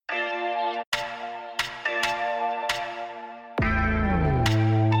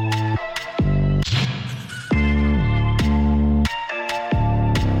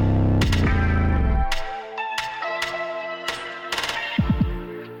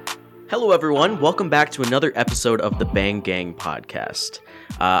Hello, everyone. Welcome back to another episode of the Bang Gang podcast.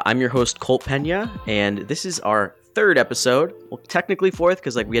 I'm your host, Colt Pena, and this is our third episode. Well, technically fourth,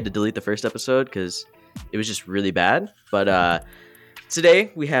 because we had to delete the first episode because it was just really bad. But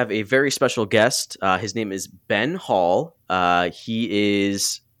today we have a very special guest. His name is Ben Hall. I've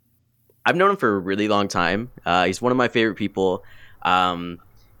known him for a really long time. He's one of my favorite people.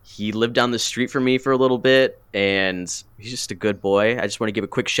 He lived down the street from me for a little bit, and he's just a good boy. I just want to give a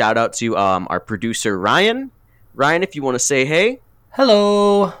quick shout out to our producer, Ryan. Ryan, if you want to say hey.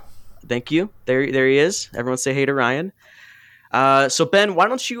 Hello. Thank you. There he is. Everyone say hey to Ryan. So Ben, why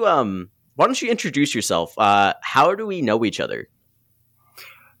don't you introduce yourself? How do we know each other?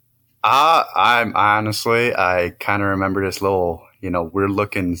 I kind of remember this little, weird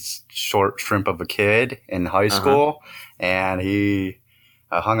looking short shrimp of a kid in high school, and he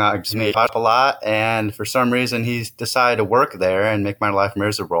hung out with me a lot, and for some reason he decided to work there and make my life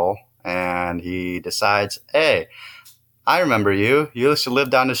miserable. And he decides, hey, I remember you. You used to live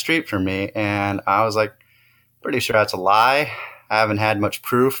down the street from me. And I was like, pretty sure that's a lie. I haven't had much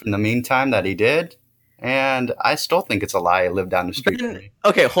proof in the meantime that he did. And I still think it's a lie. He lived down the street from me.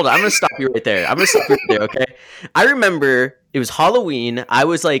 Okay, hold on. I'm going to stop you right there. Okay? I remember it was Halloween. I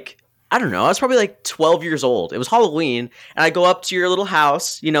was I don't know. I was probably 12 years old. It was Halloween, and I go up to your little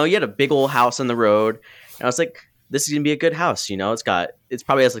house. You had a big old house on the road, and I was like, "This is gonna be a good house." It's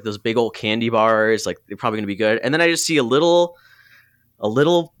probably has those big old candy bars. They're probably gonna be good. And then I just see a little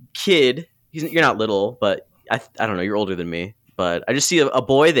kid. You're not little, but I don't know. You're older than me, but I just see a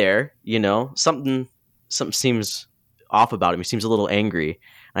boy there. Something seems off about him. He seems a little angry.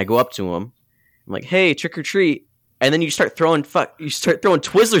 And I go up to him. I'm like, "Hey, trick or treat." And then you start throwing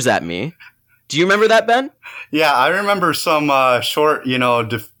Twizzlers at me. Do you remember that, Ben? Yeah, I remember some short,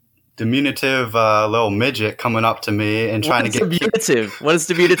 diminutive little midget coming up to me and trying to get diminutive. What does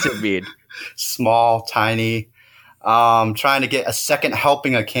diminutive mean? Small, tiny, trying to get a second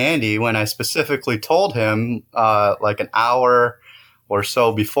helping of candy when I specifically told him an hour or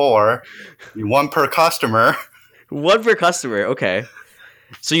so before, one per customer. One per customer. Okay.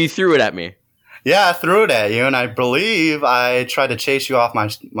 So you threw it at me. Yeah, I threw it at you, and I believe I tried to chase you off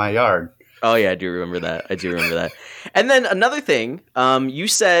my yard. Oh, yeah, I do remember that. And then another thing, you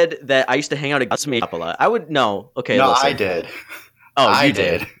said that I used to hang out at me a lot. Okay, no, listen. I did. Oh, I you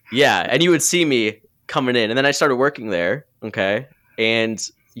did. Yeah, and you would see me coming in, and then I started working there, okay? And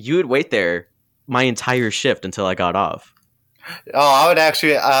you would wait there my entire shift until I got off. Oh, I would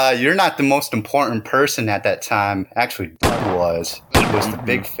actually, you're not the most important person at that time. Actually, Doug was the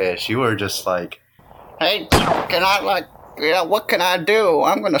big fish. You were just like, hey, can I what can I do?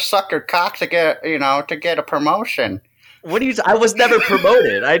 I'm going to suck your cock to get a promotion. I was never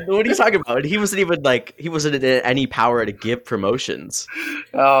promoted. What are you talking about? He wasn't even he wasn't in any power to give promotions.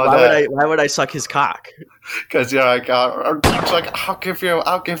 Oh, why would I suck his cock? Because you're I'll give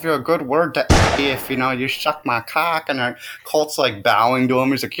you a good word to if you suck my cock. And Colt's bowing to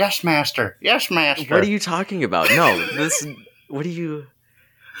him. He's like, yes, master. Yes, master. What are you talking about? No, what do you?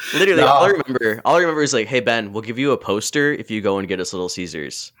 Literally, no. All I remember is hey Ben, we'll give you a poster if you go and get us Little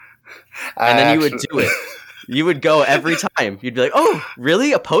Caesars, and then you would do it. You would go every time. You'd be like, oh,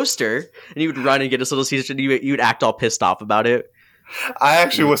 really? A poster? And you would run and get us Little Caesars, and you would act all pissed off about it. I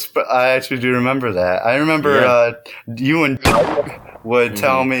actually do remember that. I remember you and Doug would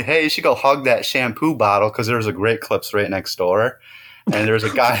tell me, hey, you should go hug that shampoo bottle because there was a Great Clips right next door. And there was a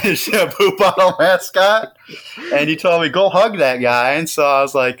guy in a shampoo bottle mascot. And he told me, go hug that guy. And so I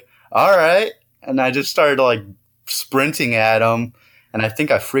was like, all right. And I just started sprinting at him. And I think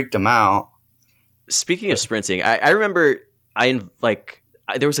I freaked him out. Speaking of sprinting, I remember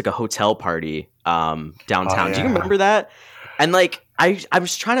there was a hotel party downtown. Oh, yeah. Do you remember that? And I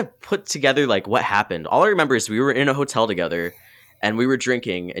was trying to put together what happened. All I remember is we were in a hotel together and we were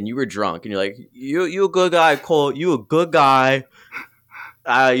drinking and you were drunk and you're like, you a good guy, Colt. You a good guy.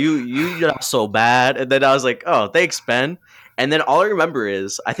 You're not so bad. And then I was like, oh, thanks, Ben. And then all I remember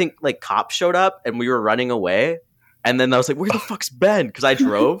is I think cops showed up and we were running away. And then I was like, where the fuck's Ben? Because I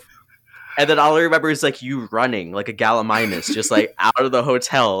drove. And then all I remember is you running like a gallimimus, just out of the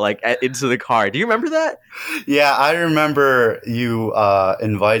hotel, into the car. Do you remember that? Yeah, I remember you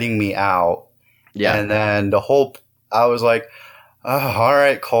inviting me out. Yeah. And then I was like, oh, all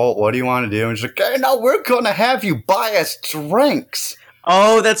right, Colt, what do you want to do? And she's like, hey, no, we're going to have you buy us drinks.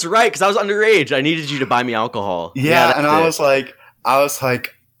 Oh, that's right, because I was underage. I needed you to buy me alcohol. Yeah, and I was like,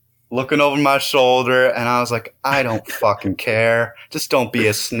 looking over my shoulder, and I was like, I don't fucking care. Just don't be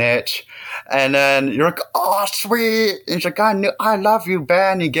a snitch. And then you're like, oh, sweet. And she's like, I love you,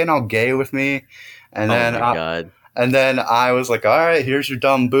 Ben. You're getting all gay with me. And then God. And then I was like, all right, here's your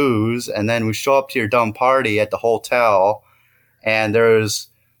dumb booze. And then we show up to your dumb party at the hotel. And there was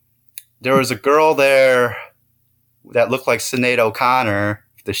a girl there that looked like Sinead O'Connor,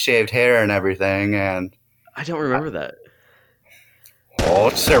 the shaved hair and everything. And I don't remember that. Oh,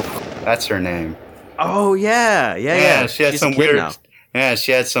 that's her name. Oh, yeah. She had some weird. Now. Yeah,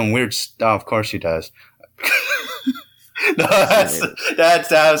 she had some weird. Oh, of course she does. No,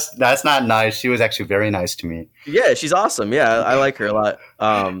 that's not nice. She was actually very nice to me. Yeah, she's awesome. Yeah, I like her a lot.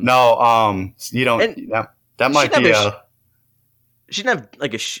 You don't. That might be a. She didn't have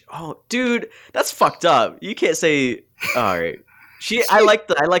like a. Oh, dude, that's fucked up. You can't say. All right. I like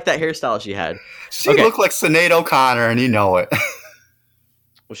that hairstyle she had. She looked like Sinead O'Connor, and you know it.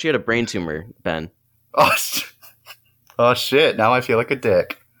 Well, she had a brain tumor, Ben. Oh shit! Now I feel like a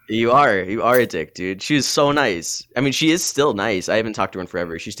dick. You are a dick, dude. She was so nice. I mean, she is still nice. I haven't talked to her in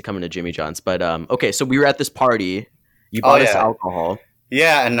forever. She used to come into Jimmy John's. But okay, so we were at this party. You bought us alcohol.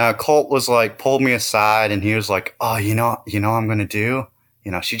 Yeah, and Colt was like, pulled me aside, and he was like, "Oh, you know, I'm gonna do.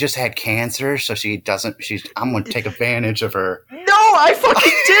 You know, she just had cancer, so I'm gonna take advantage of her." No, I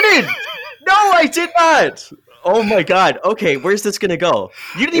fucking didn't. No, I did not. Oh my god. Okay, where's this gonna go?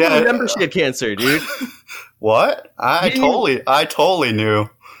 You didn't even remember she had cancer, dude. What? I totally knew.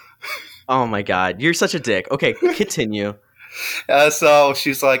 Oh my god, you're such a dick. Okay, continue. So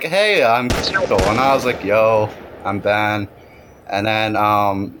she's like, "Hey, I'm Crystal," and I was like, "Yo, I'm Ben." And then,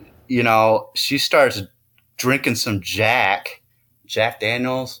 she starts drinking some Jack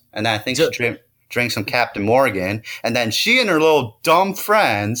Daniels, and then I think she drank some Captain Morgan, and then she and her little dumb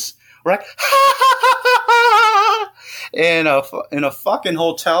friends were like, in a fucking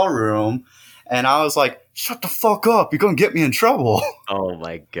hotel room, and I was like, "Shut the fuck up! You're gonna get me in trouble." Oh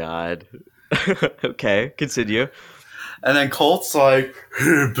my god. Okay, continue. And then Colt's like,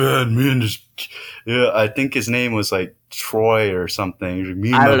 "Hey Ben, me and this," I think his name was like Troy or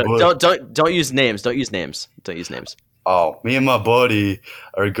something. I don't know. Don't use names. Don't use names. Oh, me and my buddy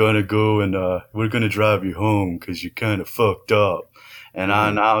are gonna go and we're gonna drive you home because you kind of fucked up. And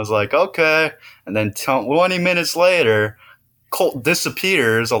I was like, okay. And then 20 minutes later, Colt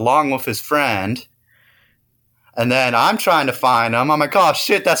disappears along with his friend. And then I'm trying to find him. I'm like, oh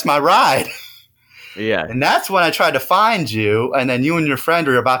shit, that's my ride. Yeah. And that's when I tried to find you. And then you and your friend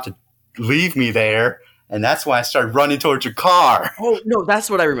are about to leave me there. And that's why I started running towards your car. Oh, no, that's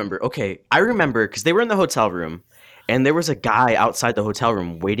what I remember. Okay. I remember because they were in the hotel room and there was a guy outside the hotel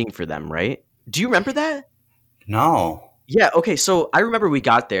room waiting for them, right? Do you remember that? No. Yeah, okay, so I remember we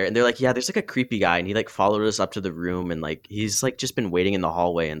got there and they're like, yeah, there's like a creepy guy and he like followed us up to the room and like he's like just been waiting in the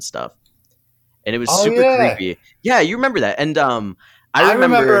hallway and stuff. And it was super creepy. Yeah, you remember that. And I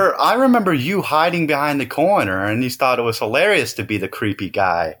remember you hiding behind the corner and you thought it was hilarious to be the creepy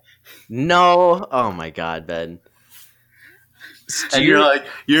guy. No. Oh my god, Ben. And you're like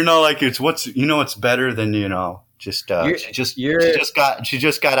it's better than, she just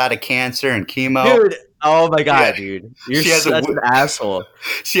got out of cancer and chemo. Dude, oh my god, dude. You're such an asshole.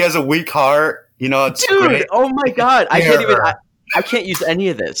 She has a weak heart. It's dude, great. Oh my god. I can't use any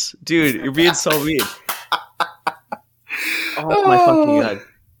of this. Dude, you're being so mean. Oh my fucking god.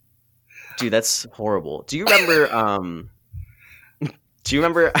 Dude, that's horrible. Do you remember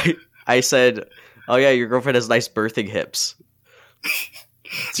I said, "Oh yeah, your girlfriend has nice birthing hips."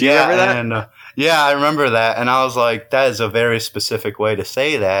 Do you remember that? And, I remember that, and I was like, "That is a very specific way to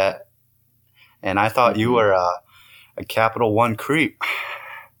say that." And I thought you were a Capital One creep.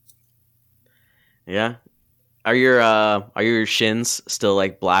 Yeah. Are your shins still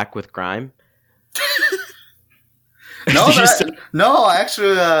like black with grime? No, I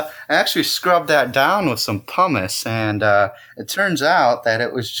actually scrubbed that down with some pumice, and it turns out that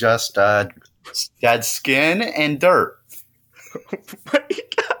it was just dead skin and dirt. Oh my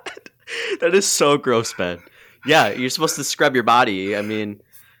god, that is so gross, Ben. Yeah, you're supposed to scrub your body. I mean,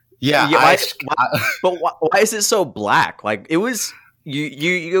 but why is it so black? Like it was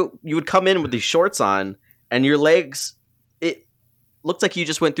you would come in with these shorts on, and your legs. It looked like you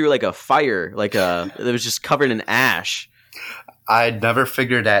just went through like a fire, it was just covered in ash. I'd never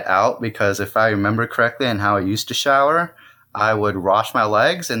figured that out because if I remember correctly and how I used to shower, I would wash my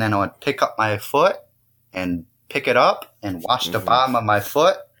legs and then I would pick up my foot and pick it up and wash the bottom of my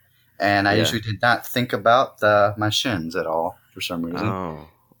foot. And I usually did not think about my shins at all for some reason. Oh,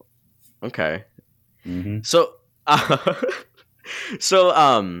 okay. Mm-hmm. So,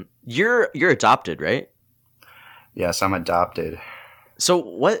 you're adopted, right? Yes, I'm adopted. So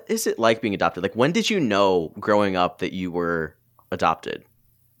what is it like being adopted? Like, when did you know growing up that you were adopted?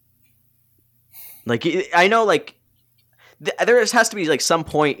 Like, I know, like, there has to be, like, some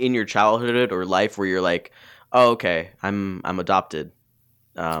point in your childhood or life where you're like, Oh, okay. I'm adopted.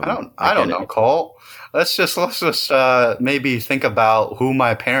 I don't get know, it. Colt. Let's just maybe think about who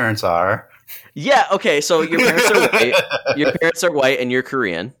my parents are. Yeah. Okay. So your parents are white. Your parents are white, and you're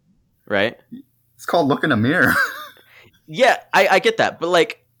Korean, right? It's called look in a mirror. Yeah, I get that, but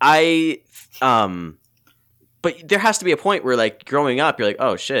like um, but there has to be a point where like growing up, you're like,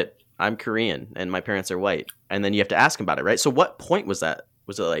 oh shit, I'm Korean, and my parents are white, and then you have to ask them about it, right? So what point was that?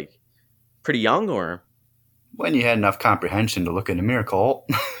 Was it like pretty young or? When you had enough comprehension to look in the mirror, Colt.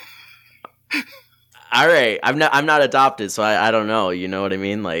 All right, I'm not adopted, so I don't know. You know what I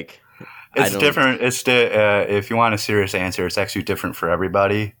mean? Like, I It's don't. different. If you want a serious answer, it's actually different for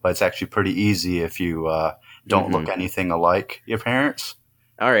everybody, but it's actually pretty easy if you don't Mhm. look anything alike your parents.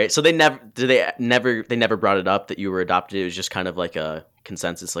 All right, so they never brought it up that you were adopted. It was just kind of like a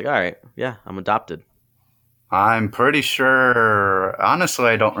consensus, like, all right, yeah, I'm adopted. I'm pretty sure. Honestly,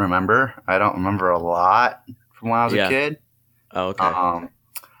 I don't remember. I don't remember a lot from when I was a Yeah. kid. Oh, okay. Um,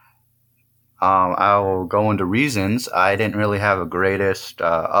 I'll go into reasons. I didn't really have a greatest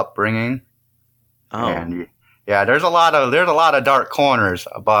upbringing, Oh. and yeah, there's a lot of dark corners.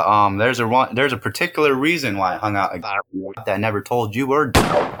 But there's a particular reason why I hung out like that. I never told you or.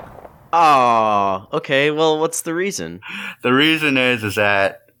 Oh. Okay. Well, what's the reason? The reason is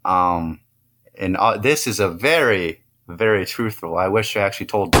that and this is a very very truthful. I wish I actually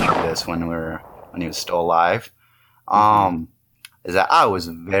told you this when he was still alive. Mm-hmm. Is that I was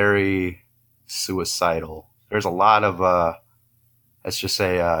very suicidal. There's a lot of let's just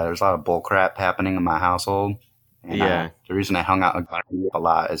say there's a lot of bull crap happening in my household, and Yeah. the reason I hung out a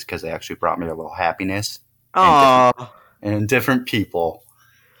lot is because they actually brought me a little happiness Oh, and different people.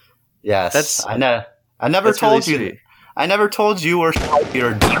 Yes, that's I never that's really told you. sweet. I never told you or do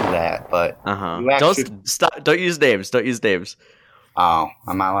that, but Uh huh. you actually. Don't stop. Don't use names. Don't use names. Oh,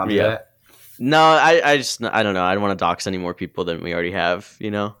 I'm not allowed to do Yeah. that. No, I don't know. I don't want to dox any more people than we already have.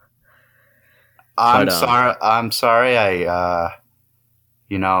 You know. I'm But sorry. I'm sorry.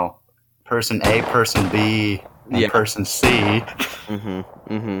 Person A, person B, and Yeah. person C.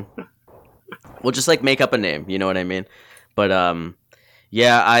 Mm-hmm. Mm-hmm. We'll just like make up a name. You know what I mean? But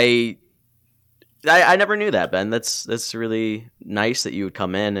yeah, I never knew that, Ben. That's really nice that you would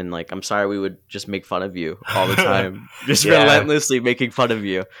come in and like I'm sorry we would just make fun of you all the time. Just Yeah. relentlessly making fun of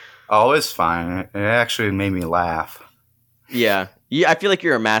you. Oh, it's fine. It actually made me laugh. Yeah. Yeah, I feel like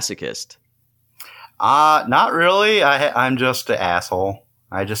you're a masochist. Not really. I'm just an asshole.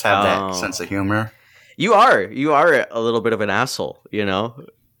 I just have that Oh. sense of humor. You are a little bit of an asshole, you know?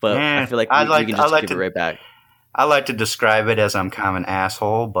 But I Yeah, feel like I we can I just like give it to right back. I like to describe it as I'm kind of an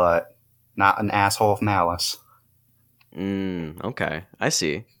asshole, but not an asshole of malice. Okay. I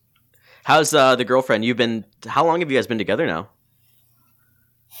see. How's the girlfriend? How long have you guys been together now?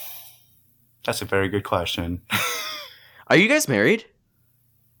 That's a very good question. Are you guys married?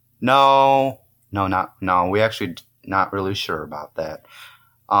 No, no. We actually not really sure about that.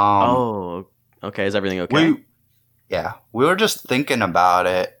 Oh, okay. Is everything okay? We were just thinking about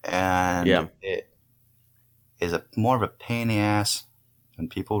it, and Yeah. it is more of a pain in the ass than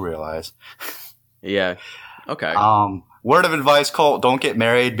people realize. Yeah. Okay. Word of advice, Colt: don't get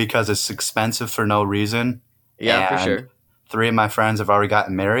married because it's expensive for no reason. Yeah, for And sure. 3 of my friends have already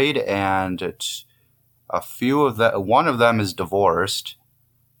gotten married, and it's a few of the. One of them is divorced.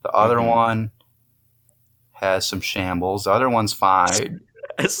 The other Mhm. one has some shambles. The other one's fine.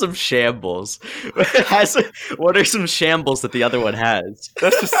 Some shambles. What are some shambles that the other one has?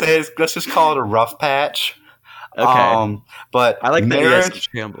 Let's just call it a rough patch. Okay. But I like that he has some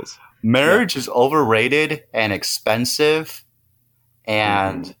shambles. marriage is overrated and expensive,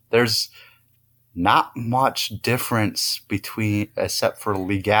 and there's not much difference except for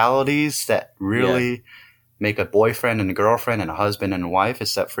legalities that really make a boyfriend and a girlfriend and a husband and a wife,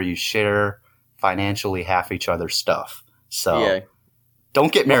 except for you share financially half each other's stuff. So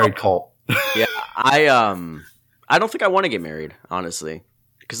don't get married, Colt. Yeah, I don't think I want to get married, honestly,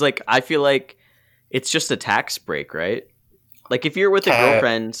 because like I feel like it's just a tax break, right? Like if you're with a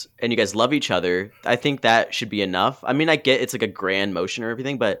girlfriend and you guys love each other, I think that should be enough. I mean, I get it's like a grand motion or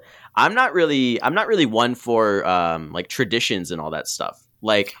everything, but I'm not really one for like traditions and all that stuff.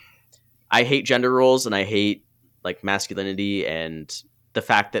 Like I hate gender roles and I hate like masculinity and the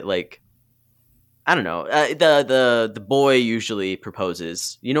fact that like I don't know the boy usually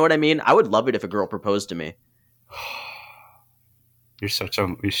proposes. You know what I mean? I would love it if a girl proposed to me. You're such a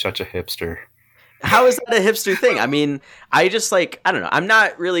hipster. How is that a hipster thing? I mean, I just like I don't know. I'm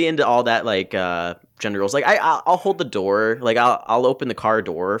not really into all that like gender roles. Like I'll hold the door. Like I'll open the car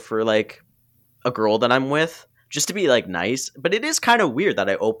door for like a girl that I'm with just to be like nice. But it is kind of weird that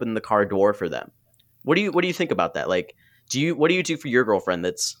I open the car door for them. What do you think about that? Like, what do you do for your girlfriend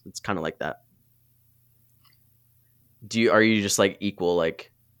that's kind of like that? Are you just like equal,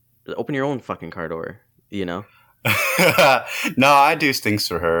 like open your own fucking car door, you know? No, I do things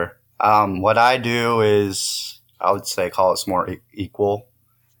for her. What I do is, I would say, call it more equal.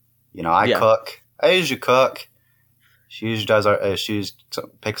 You know, I Yeah. cook. I usually cook. She usually does. She usually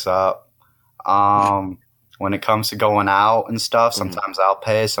picks up. When it comes to going out and stuff, sometimes I'll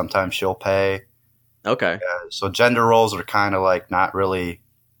pay, sometimes she'll pay. Okay. So gender roles are kind of like not really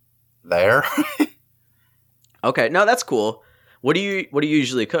there. Okay. No, that's cool. What do you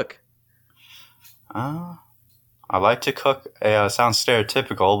usually cook? I like to cook. Sounds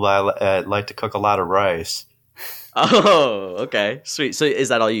stereotypical, but I like to cook a lot of rice. Oh, okay. Sweet. So is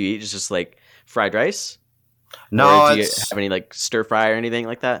that all you eat? Is just like fried rice? No, Or do you have any like stir fry or anything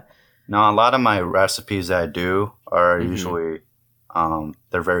like that? No, a lot of my recipes that I do are Mhm. usually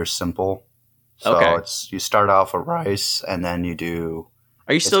they're very simple. So Okay. it's you start off with rice and then you do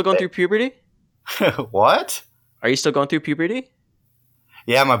Are you still going through puberty? what? Are you still going through puberty?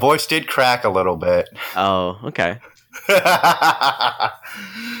 Yeah, my voice did crack a little bit. Oh, okay.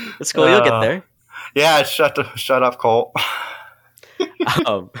 That's cool. You'll get there. Yeah, shut up, Colt.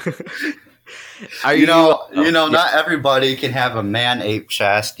 Um, are you? Not everybody can have a man ape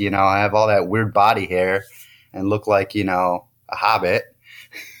chest. You know, I have all that weird body hair and look like a hobbit.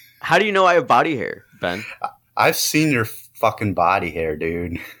 How do you know I have body hair, Ben? I've seen your fucking body hair,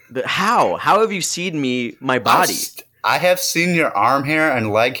 dude. How? How have you seen my body? I have seen your arm hair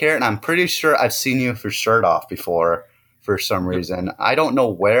and leg hair, and I'm pretty sure I've seen you with your shirt off before for some reason. I don't know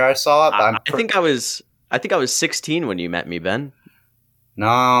where I saw it, but I think I was 16 when you met me, Ben.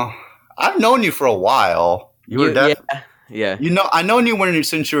 No, I've known you for a while. You were definitely, yeah. I've known you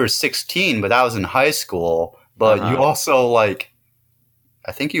since you were 16, but that was in high school. But you also I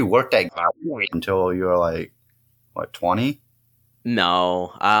think you worked at until you were like, what, 20?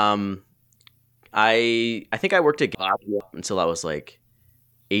 No, I think I worked at until I was like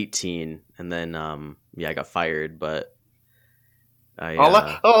 18, and then I got fired. But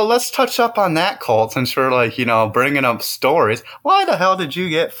let's touch up on that, Colt, since we're bringing up stories. Why the hell did you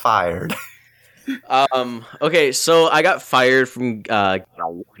get fired? Okay, so I got fired from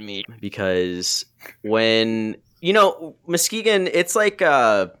me because when Muskegon, it's like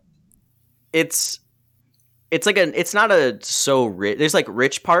it's not so rich. There's like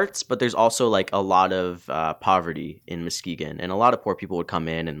rich parts, but there's also like a lot of poverty in Muskegon, and a lot of poor people would come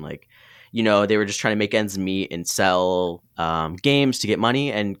in and they were just trying to make ends meet and sell games to get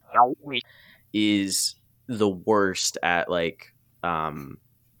money, and is the worst at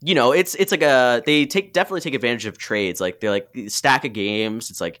it's like they definitely take advantage of trades. Like they're like stack of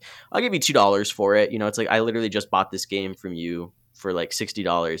games. It's like, I'll give you $2 for it. It's like, I literally just bought this game from you for like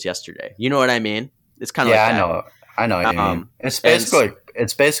 $60 yesterday. You know what I mean? It's kind of like that. I know what you mean. It's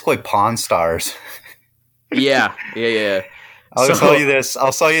basically Pawn Stars. Yeah. I'll sell you this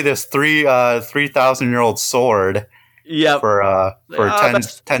 3,000-year-old sword. Yeah. For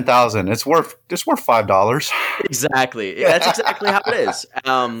 10,000. It's worth $5. Exactly. Yeah, that's exactly how it is.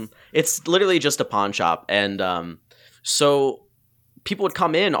 It's literally just a pawn shop, and so people would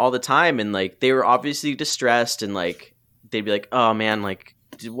come in all the time, and they were obviously distressed, and they'd be like, "Oh man,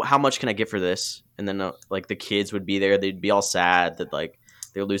 how much can I get for this?" And then the kids would be there, they'd be all sad that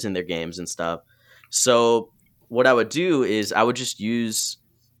they're losing their games and stuff. So what I would do is I would just use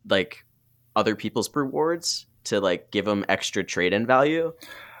other people's rewards to give them extra trade-in value,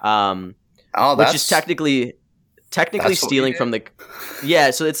 which is technically stealing from the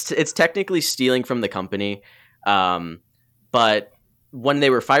so it's technically stealing from the company, but when they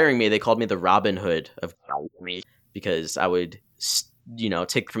were firing me, they called me the Robin Hood of me, because I would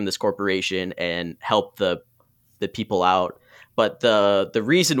take from this corporation and help the people out. But the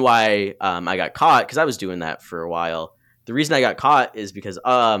reason why I got caught, because I was doing that for a while, the reason I got caught is because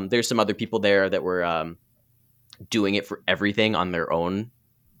there's some other people there that were doing it for everything on their own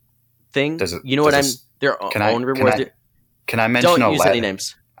thing. Their own rewards. Can I mention Don't a use letter? any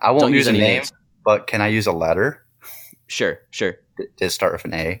names. I won't use a name, names. but can I use a letter? Sure. Does it start with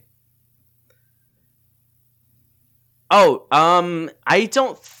an A? Oh, I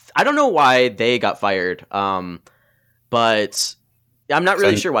don't know why they got fired. But I'm not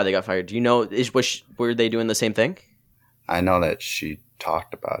really sure why they got fired. Do you know? Were they doing the same thing? I know that she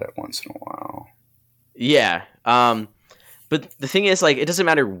talked about it once in a while. Yeah. But the thing is, it doesn't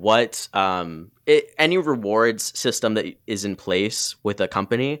matter what any rewards system that is in place with a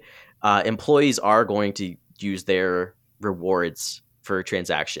company, employees are going to use their rewards for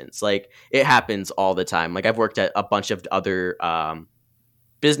transactions. It happens all the time. I've worked at a bunch of other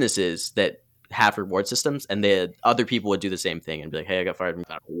businesses that have reward systems, and the other people would do the same thing and be like, "Hey, I got fired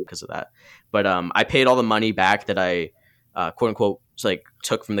because of that." But I paid all the money back that I quote unquote like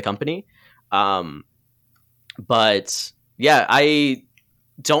took from the company. But yeah, I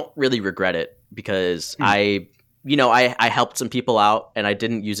don't really regret it because I helped some people out and I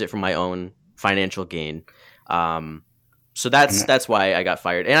didn't use it for my own financial gain. So that's why I got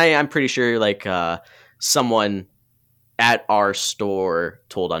fired. And I'm pretty sure like someone at our store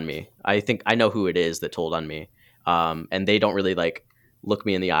told on me. I think I know who it is that told on me. And they don't really like look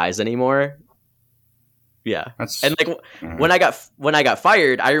me in the eyes anymore. Yeah. And like when I got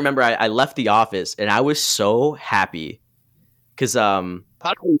fired, I remember I left the office and I was so happy because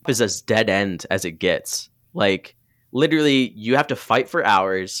podcast is as dead end as it gets. Like literally you have to fight for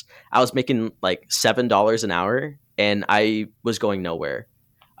hours. I was making like $7 an hour and I was going nowhere.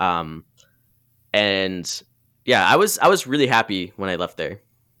 And yeah, I was really happy when I left there.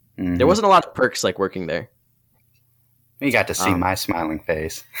 Mm-hmm. There wasn't a lot of perks like working there. You got to see my smiling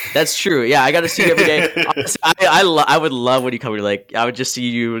face. That's true. Yeah, I got to see you every day. Honestly, I would love when you come. Like I would just see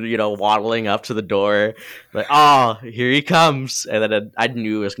you, waddling up to the door, like, oh, here he comes, and then I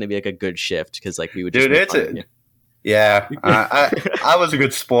knew it was going to be like a good shift because like we would just. Dude, yeah. I was a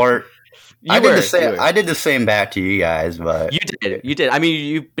good sport. I did the same back to you guys, but you did. I mean,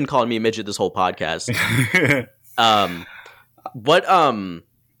 you've been calling me a midget this whole podcast. What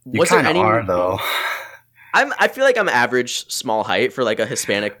you kind of are though. I feel like I'm average small height for like a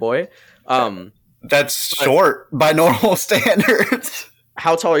Hispanic boy. That's short by normal standards.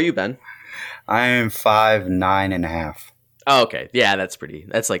 How tall are you, Ben? I am 5'9.5". Oh, okay. Yeah,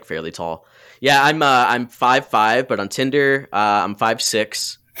 that's like fairly tall. Yeah, I'm 5'5", but on Tinder, I'm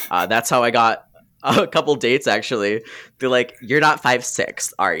 5'6". That's how I got a couple dates actually. They're like, "You're not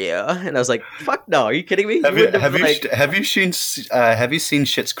 5'6", are you?" And I was like, "Fuck no, are you kidding me?" Have you seen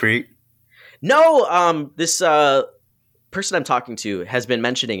Schitt's Creek? No, this person I'm talking to has been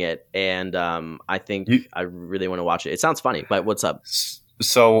mentioning it, and I think I really want to watch it. It sounds funny, but what's up?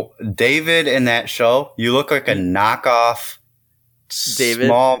 So David in that show, you look like a knockoff David.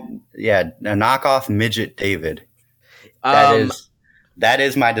 A knockoff midget David. That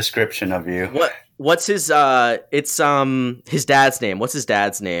is my description of you. What's his? It's his dad's name. What's his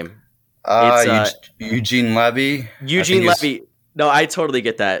dad's name? Eugene Levy. Eugene Levy. No, I totally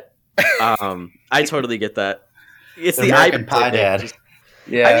get that. I totally get that. It's the American Pie dad.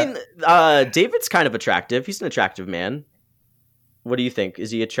 Yeah. I mean, David's kind of attractive. He's an attractive man. What do you think?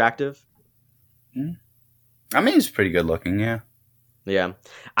 Is he attractive? I mean, he's pretty good looking. Yeah. Yeah.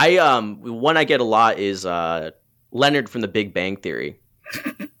 One I get a lot is Leonard from The Big Bang Theory.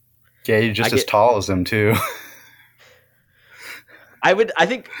 Yeah, you're just as tall as him too. I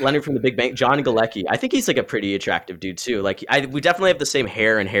think Leonard from The Big Bang, John Galecki, I think he's like a pretty attractive dude too. Like we definitely have the same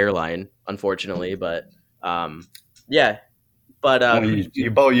hair and hairline, unfortunately, but yeah. But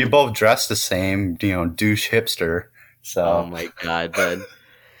you both dress the same, douche hipster. So oh my god, bud.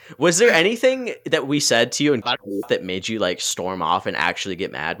 Was there anything that we said to you and that made you like storm off and actually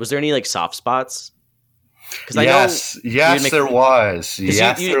get mad? Was there any like soft spots? Yes, there was.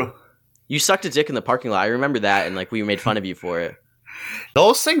 Yes, you sucked a dick in the parking lot. I remember that, and like we made fun of you for it.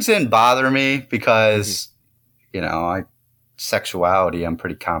 Those things didn't bother me because, sexuality, I'm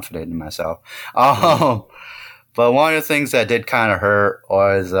pretty confident in myself. But one of the things that did kind of hurt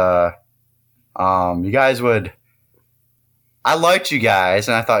was, you guys I liked you guys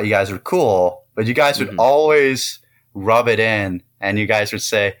and I thought you guys were cool, but you guys would always rub it in and you guys would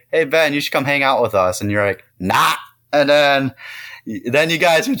say, "Hey, Ben, you should come hang out with us." And you're like, "Nah." And then you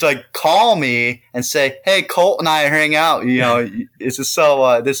guys would like call me and say, "Hey, Colt and I are hanging out. This is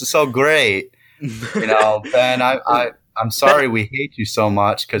so great." Ben, I'm sorry we hate you so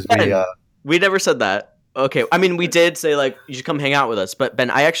much because we never said that. Okay, I mean we did say like you should come hang out with us, but Ben,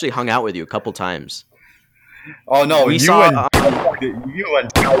 I actually hung out with you a couple times. Oh no, you did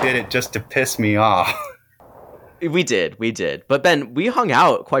it just to piss me off. We did, but Ben, we hung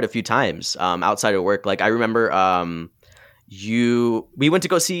out quite a few times outside of work. Like I remember. We went to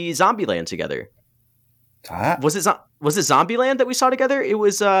go see Zombieland together. Was it Zombieland that we saw together? It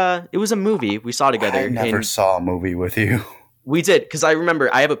was a movie we saw together. I never saw a movie with you. We did, because I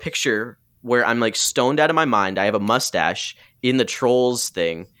remember I have a picture where I'm like stoned out of my mind. I have a mustache in the Trolls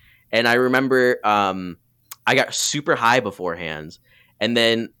thing, and I remember I got super high beforehand, and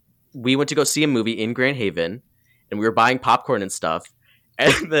then we went to go see a movie in Grand Haven, and we were buying popcorn and stuff.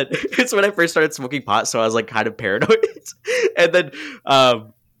 And then it's when I first started smoking pot, so I was like kind of paranoid. And then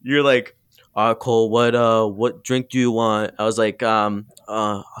you're like, "Cole, what drink do you want?" I was like, I'll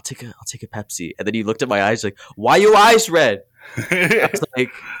take a Pepsi." And then you looked at my eyes like, "Why are your eyes red?" I was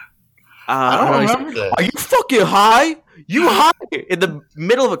like, I I don't don't know. remember this. Are you fucking high? You high in the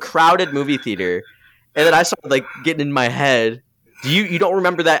middle of a crowded movie theater, and then I started like getting in my head. You don't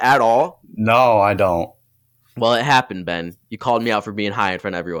remember that at all? No, I don't. Well, it happened, Ben. You called me out for being high in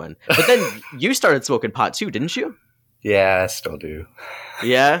front of everyone, but then you started smoking pot too, didn't you? Yeah, I still do.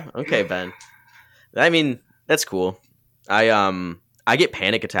 Yeah. Okay, Ben. I mean, that's cool. I get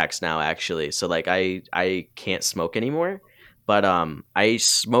panic attacks now actually. So like I can't smoke anymore. But I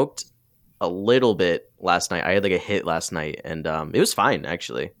smoked a little bit last night. I had like a hit last night and it was fine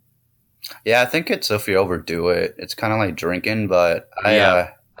actually. Yeah, I think it's if you overdo it, it's kind of like drinking. But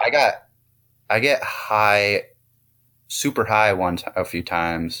Yeah. I get high, super high a few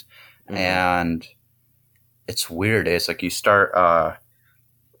times, Mhm. and it's weird. It's like you start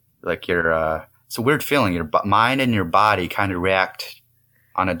like your it's a weird feeling. Your mind and your body kind of react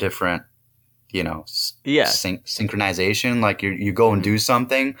on a different, Yeah. synchronization. Like you go and do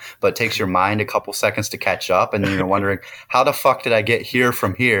something, but it takes your mind a couple seconds to catch up, and then you're wondering how the fuck did I get here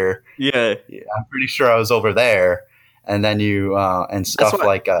from here? Yeah. Yeah, I'm pretty sure I was over there, and then you and stuff why-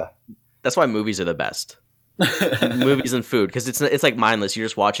 like That's why movies are the best. Movies and food because it's like mindless. You're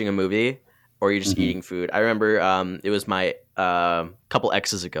just watching a movie or you're just Mhm. eating food. I remember it was my couple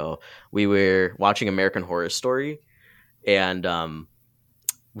X's ago. We were watching American Horror Story and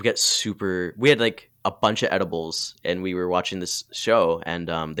we had like a bunch of edibles and we were watching this show and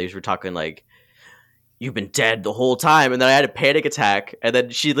they were talking like you've been dead the whole time and then I had a panic attack and then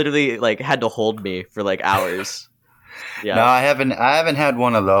she literally like had to hold me for like hours. Yeah. No, I haven't had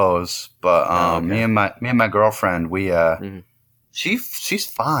one of those, but Oh, okay. me and my girlfriend, we Mhm. she's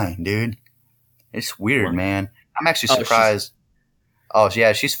fine, dude. It's weird, What? man. I'm actually Oh, surprised. Oh,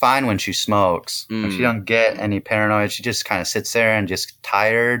 yeah, she's fine when she smokes. When she Mm. don't get any paranoid, she just kind of sits there and just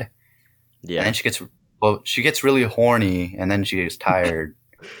tired. And Yeah. then she gets really horny, and then she gets tired.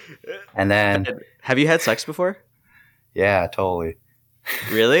 And then, Have you had sex before? yeah, totally.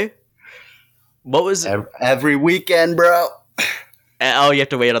 Really? What was Every weekend, bro. Oh, you have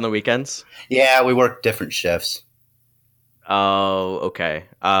to wait on the weekends? Yeah, we work different shifts. Oh, okay.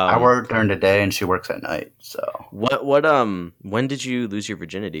 I work during the day, and she works at night. So when did you lose your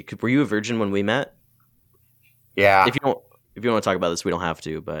virginity? Were you a virgin when we met? yeah, If you don't want to talk about this, we don't have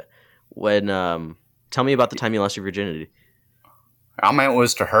to, but when tell me about the time you lost your virginity. I mean, it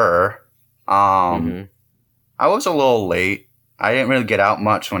was to her. Mhm. I was a little late. I didn't really get out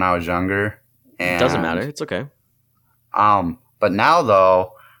much when I was younger. And, Doesn't matter. It's okay. But now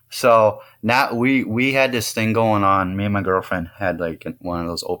though, so now we had this thing going on. Me and my girlfriend had like one of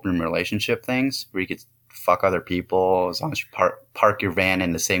those open relationship things where you could fuck other people as long as you park your van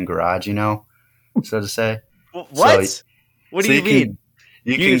in the same garage, so to say. What? So, What do so you mean?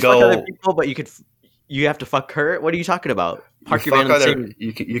 You You can fuck go. other people, but you have to fuck her? What are you talking about? Park You your van fuck in the other.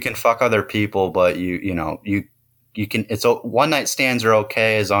 same. You can fuck other people, but you can. It's one night stands are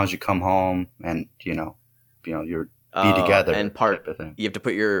okay as long as you come home and you're be together And park. type of thing. You have to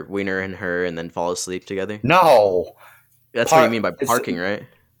put your wiener in her and then fall asleep together. No, That's what you mean by it's- parking, right?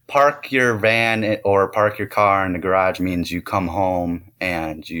 park your van or park your car in the garage means you come home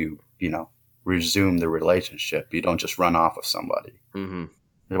and you resume the relationship. You don't just run off with somebody. Mm-hmm.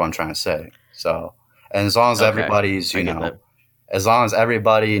 That's what I'm trying to say. So, and as long as Okay. everybody's, I get that. as long as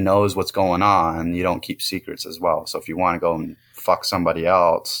everybody knows what's going on, you don't keep secrets as well. So if you want to go and fuck somebody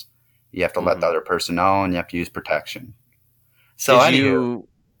else, you have to let the other person know and you have to use protection. So anywho,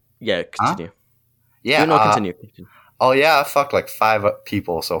 Yeah, continue. yeah, Continue. oh yeah, I fucked like 5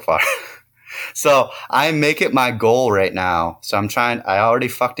 people so far. So I make it my goal right now. So I already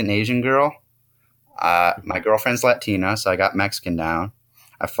fucked an Asian girl. My girlfriend's Latina, so I got Mexican down.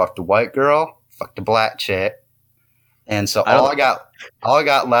 I fucked a white girl, fucked a black chick. And so all I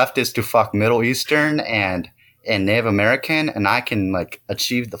got left is to fuck Middle Eastern and Native American, and I can like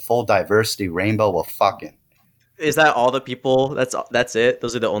achieve the full diversity rainbow of fucking. Is that all the people? That's it?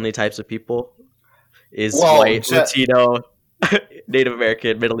 Those are the only types of people? Is Well, white, Latino, Native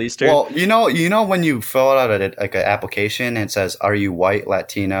American, Middle Eastern? Well, you know when you fill out an application and it says, "Are you white,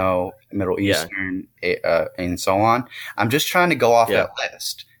 Latino, Middle Eastern, and so on?" I'm just trying to go off that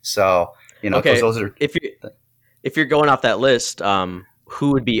list. So okay. 'cause those are If you're going off that list,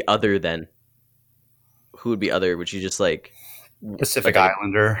 who would be other then? Who would be other? Would you just like Pacific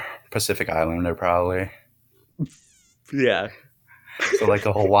Islander probably. Yeah. So like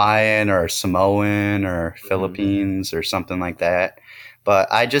a Hawaiian or Samoan or Philippines or something like that. But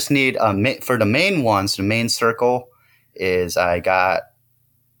I just need for the main ones, the main circle is I got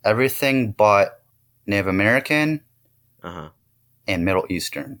everything but Native American and Middle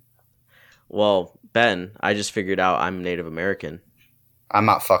Eastern. Well, Ben, I just figured out I'm Native American. I'm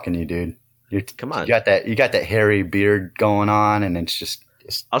not fucking you, dude. Come on. You got that hairy beard going on, and it's just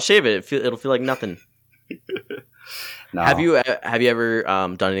I'll shave it. It'll feel like nothing. no. Have you ever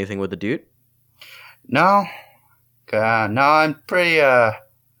done anything with a dude? No. No, I'm pretty.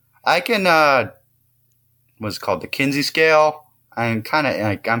 I can. What's it called? The Kinsey scale. I'm kind of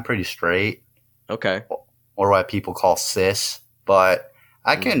like I'm pretty straight. Okay. Or what people call cis, but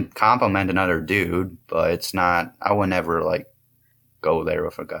I can compliment another dude, but it's not. I would never like go there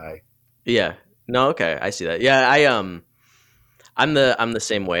with a guy. Yeah. No. Okay. I see that. Yeah. I'm the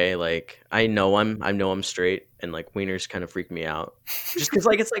same way. Like I know I'm straight, and like wieners kind of freak me out. Just because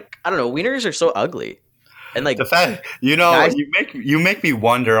like it's like I don't know, wieners are so ugly, and like the fact guys, you make me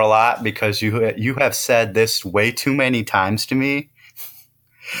wonder a lot because you have said this way too many times to me.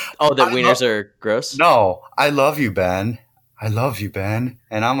 oh, that wieners are gross. No, I love you, Ben. I love you, Ben.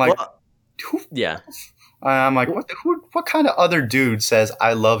 And I'm like, Well, yeah. I'm like, what kind of other dude says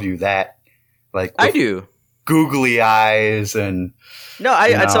I love you that like I do. googly eyes and No,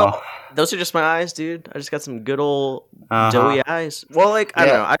 I tell those are just my eyes, dude. I just got some good old doughy eyes. Well, like I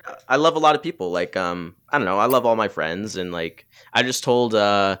don't know. I love a lot of people. Like I don't know. I love all my friends, and like I just told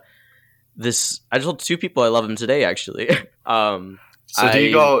I just told two people I love them today, actually.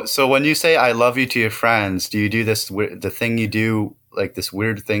 So when you say I love you to your friends, do you do the thing you do, like this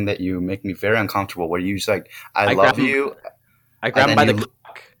weird thing that you make me very uncomfortable where you just like, I love you. I grab him by the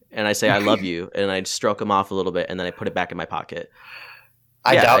cock and I say, I love you. And I stroke him off a little bit and then I put it back in my pocket.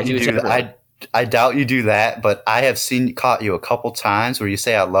 I doubt you do that. I doubt you do that, but I have caught you a couple times where you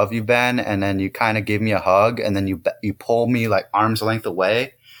say, I love you, Ben. And then you kind of give me a hug and then you pull me like arm's length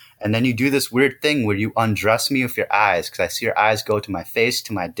away. And then you do this weird thing where you undress me with your eyes because I see your eyes go to my face,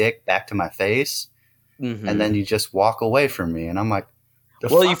 to my dick, back to my face. Mm-hmm. And then you just walk away from me. And I'm like,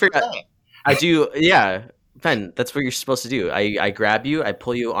 well, you forgot. I do. Yeah. Ben, that's what you're supposed to do. I grab you. I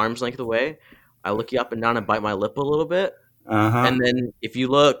pull you arm's length away. I look you up and down and bite my lip a little bit. And then if you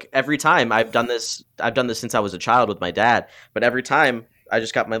look every time I've done this since I was a child with my dad. But every time I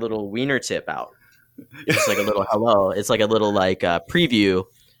just got my little wiener tip out. It's like a little hello. It's like a little like preview.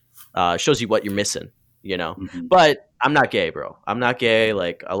 Shows you what you're missing, you know. Mm-hmm. But I'm not gay, bro. I'm not gay.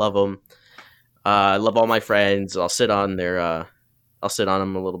 Like I love them. I love all my friends. I'll sit on them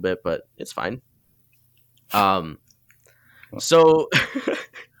a little bit, but it's fine. So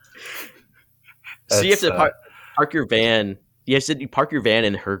you have to park your van. You said you park your van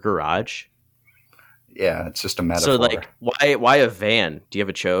in her garage. Yeah, it's just a metaphor. So like, why a van? Do you have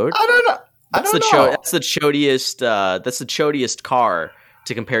a chode? I don't know. That's the chodiest. That's the chodiest car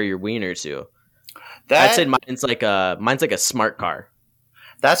to compare your wiener to. I'd say mine's like a smart car.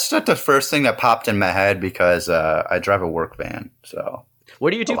 That's not the first thing that popped in my head because I drive a work van. So what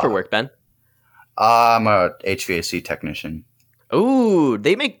do you do for work, Ben? I'm a HVAC technician. Ooh,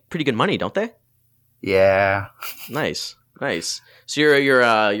 they make pretty good money, don't they? Yeah. Nice. So you're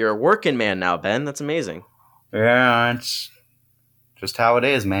a working man now, Ben. That's amazing. Yeah, it's just how it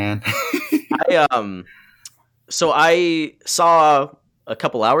is, man. So I saw a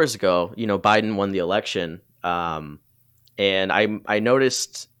couple hours ago, Biden won the election, and I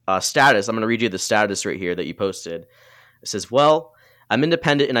noticed a status. I'm going to read you the status right here that you posted. It says, well, I'm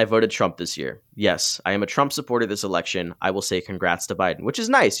independent and I voted Trump this year. Yes, I am a Trump supporter this election. I will say congrats to Biden, which is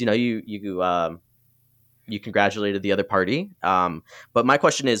nice. You congratulated the other party. But my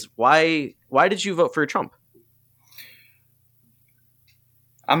question is, why did you vote for Trump?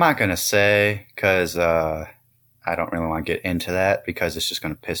 I'm not going to say because I don't really want to get into that because it's just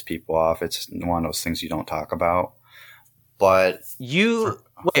going to piss people off. It's one of those things you don't talk about. But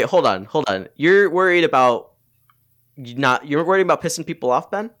wait, hold on. You're worried about pissing people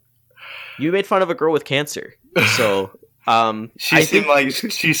off, Ben? You made fun of a girl with cancer. So, she seemed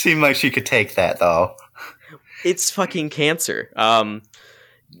like she could take that though. It's fucking cancer.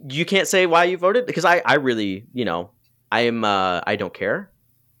 You can't say why you voted because I really, I don't care.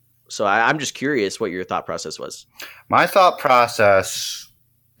 So I'm just curious what your thought process was. My thought process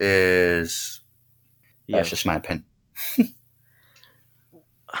is that's just my opinion.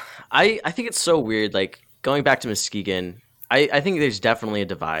 I think it's so weird. Like going back to Muskegon, I think there's definitely a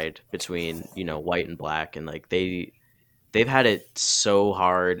divide between white and black, and like they've had it so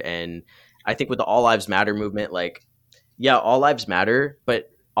hard. And I think with the All Lives Matter movement, like all lives matter,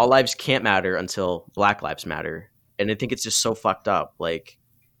 but all lives can't matter until Black Lives Matter. And I think it's just so fucked up. Like,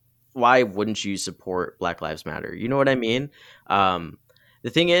 why wouldn't you support Black Lives Matter? You know what I mean? The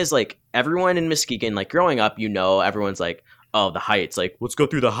thing is, like, everyone in Muskegon, like, growing up, everyone's like, oh, the Heights. Like, let's go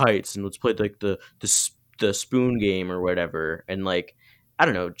through the Heights and let's play, like, the spoon game or whatever. And, like, I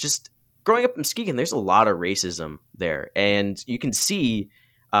don't know, just growing up in Muskegon, there's a lot of racism there, and you can see,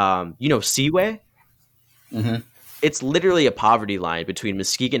 Seaway. Mm-hmm. It's literally a poverty line between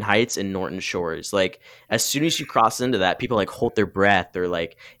Muskegon Heights and Norton Shores. Like as soon as you cross into that, people like hold their breath, or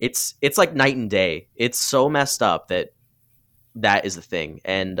like it's like night and day. It's so messed up that is the thing,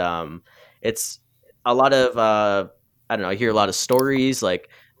 and it's a lot of I don't know. I hear a lot of stories like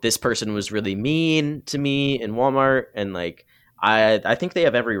this person was really mean to me in Walmart, and like I think they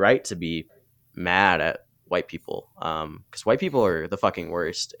have every right to be mad at white people, because white people are the fucking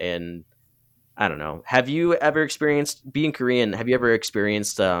worst. And I don't know. Have you ever experienced being Korean? Have you ever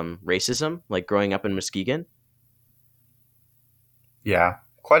experienced racism, like growing up in Muskegon? Yeah,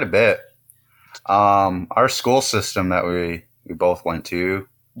 quite a bit. Our school system that we both went to.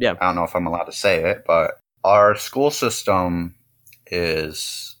 Yeah. I don't know if I'm allowed to say it, but our school system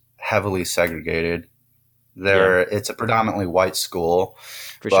is heavily segregated. It's a predominantly white school,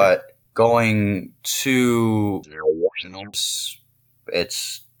 but going to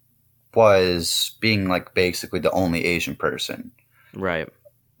it's was being like basically the only Asian person. Right.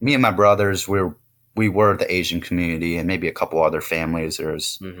 Me and my brothers, we were the Asian community, and maybe a couple other families.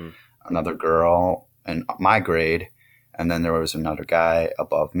 There's another girl in my grade, and then there was another guy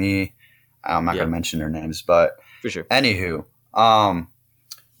above me. I'm not going to mention their names, but for sure. Anywho,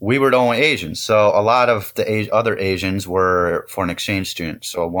 we were the only Asians. So a lot of the other Asians were foreign exchange students.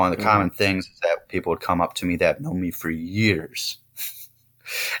 So one of the common things is that people would come up to me that have known me for years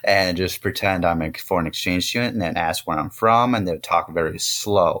and just pretend I'm a foreign exchange student, and then ask where I'm from, and they'd talk very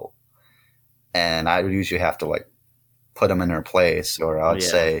slow. And I would usually have to like put them in their place, or I'd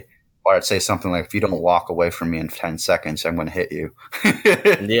say something like, if you don't walk away from me in 10 seconds, I'm going to hit you.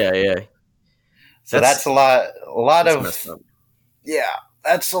 Yeah. So that's a lot of,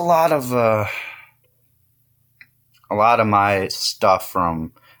 that's a lot of my stuff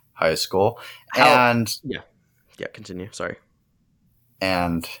from high school. Continue. Sorry.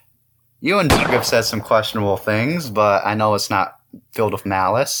 And you and Doug have said some questionable things, but I know it's not filled with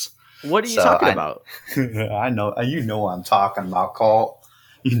malice. What are you talking about? I know. You know what I'm talking about, Colt.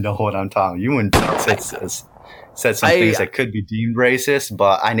 You know what I'm talking about. You and Doug said some things that could be deemed racist,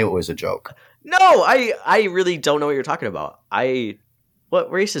 but I knew it was a joke. No, I really don't know what you're talking about.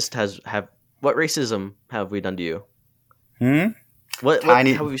 What racism have we done to you? What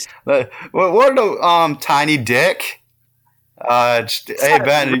have we... What are the tiny dick? Hey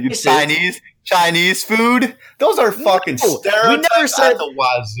Ben, Chinese food? Those are fucking stereotypes at the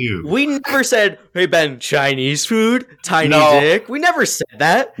wazoo. We never said, hey Ben, Chinese food, tiny dick. We never said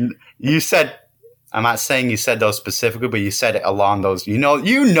that. You said, I'm not saying you said those specifically, but you said it along those. You know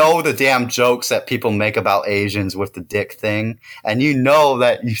the damn jokes that people make about Asians with the dick thing, and you know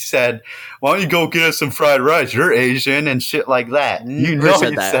that you said, "Why don't you go get us some fried rice? You're Asian," and shit like that. You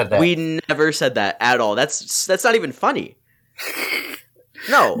said that. We never said that at all. That's not even funny.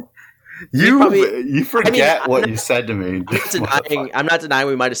 No. You forget what you said to me. I'm not denying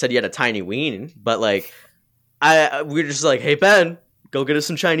we might have said you had a tiny ween, but like, we're just like, hey Ben, go get us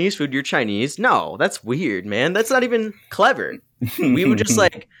some Chinese food. You're Chinese. No, that's weird, man. That's not even clever. We would just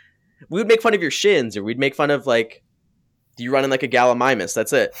like, we would make fun of your shins, or we'd make fun of like, you running like a gallimimus.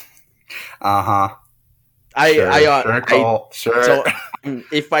 That's it. Sure. So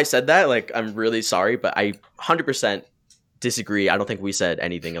if I said that, like, I'm really sorry, but I 100% disagree. I don't think we said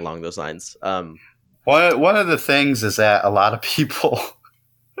anything along those lines. One of the things is that a lot of people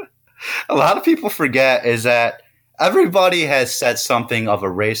forget is that everybody has said something of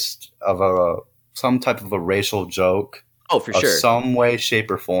some type of a racial joke. Oh, for sure. Some way,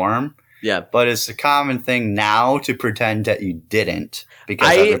 shape, or form. Yeah. But it's a common thing now to pretend that you didn't,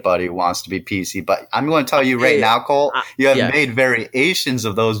 because everybody wants to be PC. But I'm going to tell you right now, Colt, you have made variations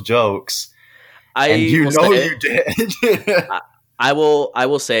of those jokes. And you did. I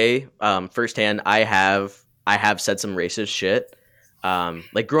will say firsthand, I have said some racist shit.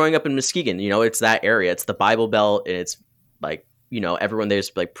 Like growing up in Muskegon, it's that area. It's the Bible Belt, and it's like, everyone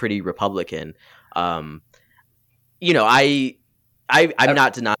there's like pretty Republican. I'm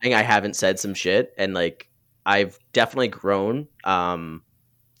not denying I haven't said some shit, and like I've definitely grown from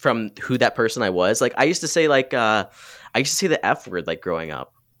who that person I was. Like I used to say the F word like growing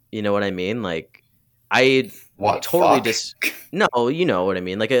up. You know what I mean? Like I totally no, you know what I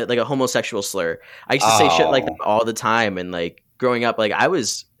mean? Like a homosexual slur. I used to say shit like that all the time, and like growing up, like I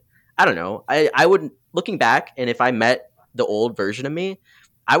don't know. I would, looking back, and if I met the old version of me,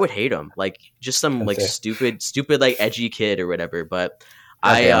 I would hate him. Like just some like stupid like edgy kid or whatever. But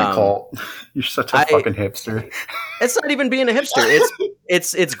Colt, you're such a fucking hipster. It's not even being a hipster.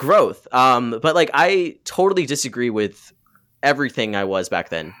 It's growth. But like I totally disagree with everything I was back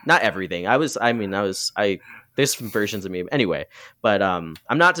then. Not everything. There's some versions of me anyway, but I'm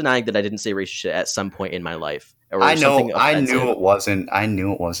not denying that I didn't say racist shit at some point in my life. Or I something knew it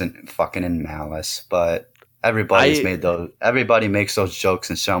wasn't fucking in malice, but everybody makes those jokes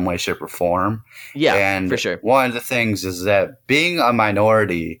in some way, shape, or form. Yeah, and for sure. One of the things is that being a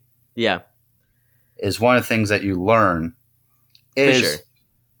minority, is one of the things that you learn is for sure.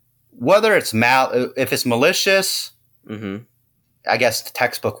 Whether it's if it's malicious. Mm-hmm. I guess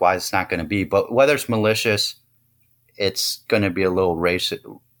textbook wise, it's not going to be, but whether it's malicious, it's going to be a little racist.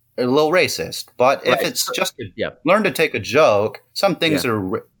 But if it's just learn to take a joke, some things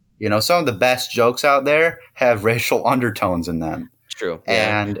are, some of the best jokes out there have racial undertones in them. True.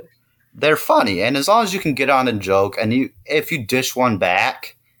 And they're funny. And as long as you can get on a joke and if you dish one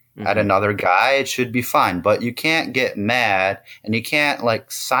back at another guy, it should be fine. But you can't get mad and you can't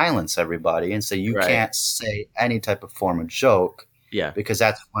silence everybody and say you can't say any type of form of joke. Yeah. Because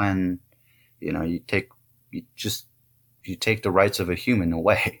that's when, you take the rights of a human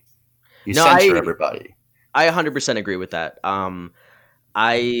away. You censor everybody. I 100% agree with that.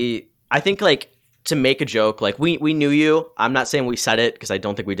 I think to make a joke, we knew you. I'm not saying we said it because I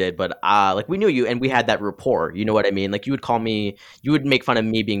don't think we did, but we knew you and we had that rapport. You know what I mean? You would make fun of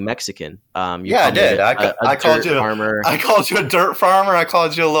me being Mexican. I did. I called you farmer. I called you a dirt farmer. I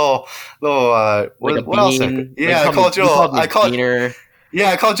called you a little what else? Yeah, I called you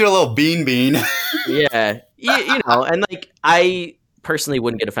a little bean. Yeah. And I personally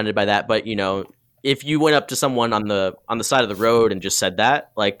wouldn't get offended by that, but if you went up to someone on the side of the road and just said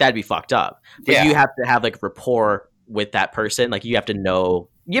that, that'd be fucked up. But you have to have rapport with that person. You have to know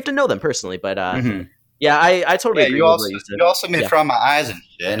them personally. But I totally agree with what you said. You also made fun of my eyes and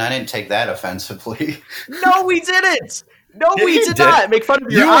shit, and I didn't take that offensively. No, we didn't. No, we did not make fun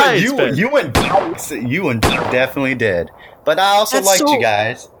of your eyes. You definitely did. But I also liked you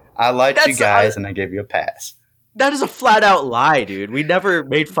guys. I liked you guys, and I gave you a pass. That is a flat out lie, dude. We never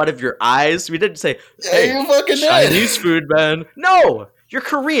made fun of your eyes. We didn't say, "Hey, you fucking Chinese food, man." No, you're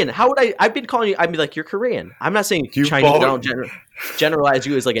Korean. How would I? I've been calling you. I'd be like, "You're Korean." I'm not saying Chinese. I don't generalize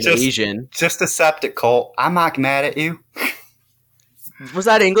you as an Asian. Just accept it, Colt. I'm not mad at you. Was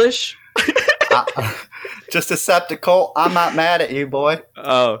that English? Just accept it, Colt. I'm not mad at you, boy.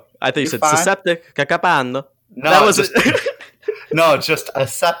 Oh, I think you said "susceptic cacapando." No, that was no. Just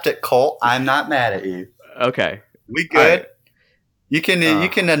accept it, Colt. I'm not mad at you. Okay. We good. Right. You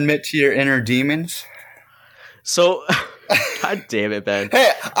can admit to your inner demons. So, God damn it, Ben.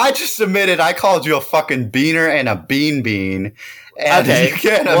 Hey, I just admitted I called you a fucking beaner and a bean. And you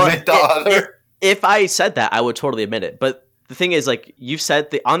can't admit the other. If I said that, I would totally admit it. But the thing is, you've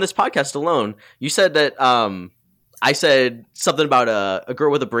said on this podcast alone, you said that I said something about a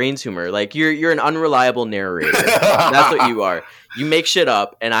girl with a brain tumor. You're an unreliable narrator. That's what you are. You make shit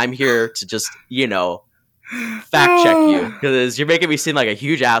up, and I'm here to just, fact check you because you're making me seem like a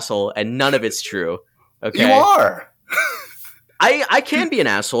huge asshole and none of it's true. Okay, you are. I can be an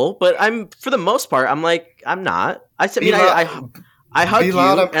asshole, but for the most part I'm not. I hug you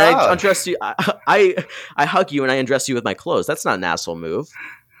and I undress you. I hug you and I undress you with my clothes. That's not an asshole move.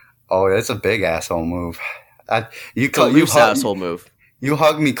 Oh, it's a big asshole move. Asshole move. You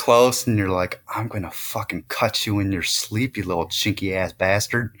hug me close and you're like, I'm gonna fucking cut you in your sleep, you little chinky ass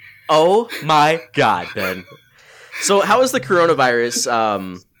bastard. Oh my God, Ben. So how has the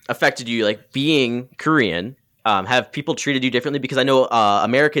coronavirus affected you, being Korean? Have people treated you differently? Because I know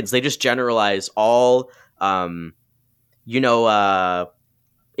Americans, they just generalize all,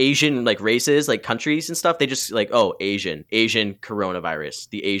 Asian, races, countries and stuff. They just Asian coronavirus,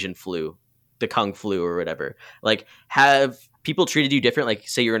 the Asian flu, the Kung flu or whatever. Have people treated you different?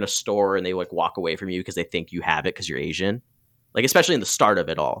 Say you're in a store and they walk away from you because they think you have it because you're Asian? Especially in the start of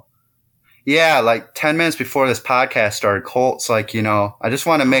it all. Yeah, 10 minutes before this podcast started, Colt's I just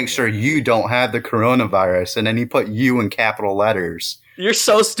want to make sure you don't have the coronavirus. And then he put you in capital letters. You're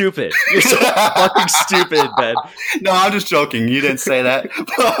so stupid. You're so fucking stupid, Ben. No, I'm just joking. You didn't say that.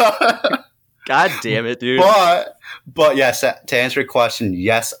 God damn it, dude. But yes, to answer your question,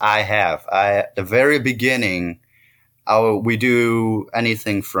 yes, I have. At the very beginning, we do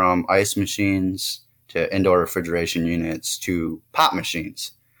anything from ice machines to indoor refrigeration units to pop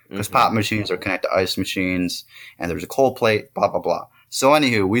machines. Because pop machines are connected to ice machines, and there's a cold plate, blah, blah, blah. So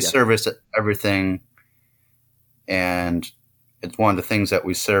anywho, we service everything, and it's one of the things that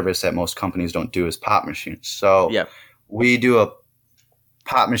we service that most companies don't do is pop machines. So we do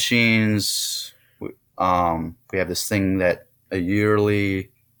pop machines. We have this thing a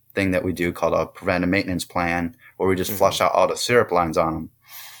yearly thing that we do called a preventive maintenance plan, where we just flush out all the syrup lines on them.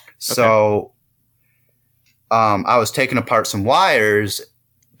 So I was taking apart some wires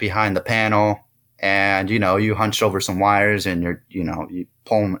behind the panel, and you hunch over some wires and you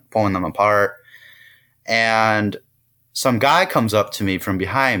pulling them apart, and some guy comes up to me from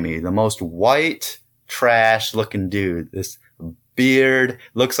behind me, the most white trash looking dude, this beard,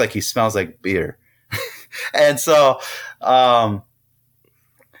 looks like he smells like beer. And so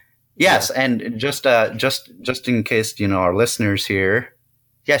yes, and just in case our listeners here,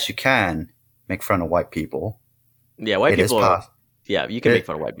 yes, you can make fun of white people. Yeah, white people. Yeah, you can make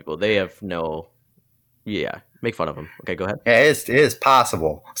fun of white people. They have no. Yeah, make fun of them. Okay, go ahead. Yeah, it is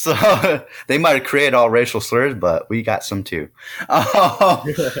possible. So they might have created all racial slurs, but we got some too. But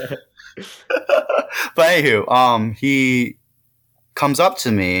anywho, he comes up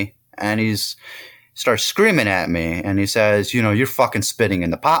to me and starts screaming at me, and he says, "You're fucking spitting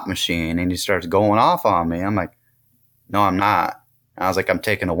in the pop machine," and he starts going off on me. I'm like, "No, I'm not." I was like, "I'm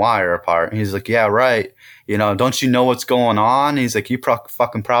taking a wire apart." And he's like, "Yeah, right. Don't you know what's going on?" He's like, "You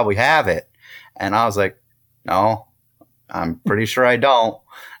fucking probably have it." And I was like, "No, I'm pretty sure I don't."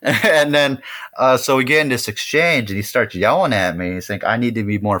 And then, so we get in this exchange, and he starts yelling at me. He's like, "I need to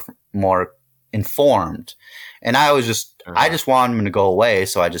be more informed." And I just wanted him to go away.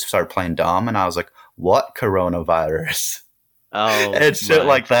 So I just started playing dumb, and I was like, "What coronavirus?" Oh, and shit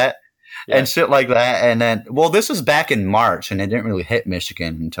like that. Yeah. And shit like that. And then, this was back in March, and it didn't really hit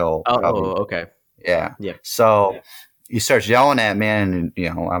Michigan until. Okay. Yeah. Yeah. So he starts yelling at me, and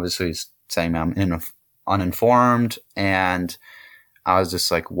obviously he's saying I'm uninformed, and I was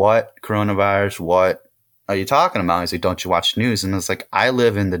just like, "What coronavirus? What are you talking about?" He's like, "Don't you watch news?" And I was like, "I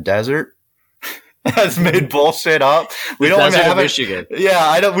live in the desert." That's made bullshit up. We don't have Michigan.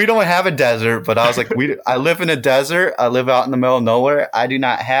 Yeah, we don't have a desert, but I was like, I live in a desert. I live out in the middle of nowhere. I do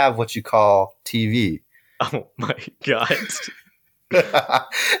not have what you call TV. Oh my God.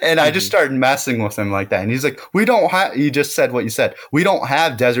 And I just started messing with him like that. And he's like, "We don't have," you just said what you said. "We don't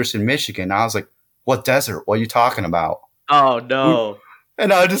have deserts in Michigan." And I was like, "What desert? What are you talking about?" Oh no.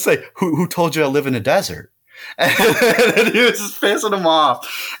 And I was just like, who told you I live in a desert? And he was just pissing him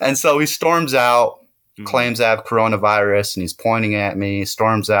off. And so he storms out, claims I have coronavirus, and he's pointing at me,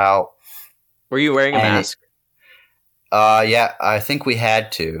 storms out. Were you wearing a mask? Yeah, I think we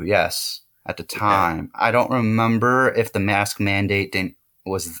had to, yes, at the time. Okay. I don't remember if the mask mandate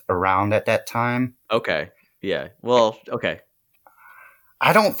was around at that time. Okay. Yeah. Well, okay.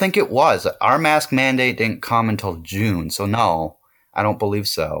 I don't think it was. Our mask mandate didn't come until June, so no, I don't believe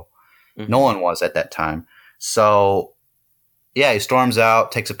so. Mm-hmm. No one was at that time. So, yeah, he storms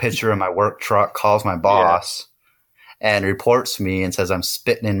out, takes a picture of my work truck, calls my boss, and reports me and says I'm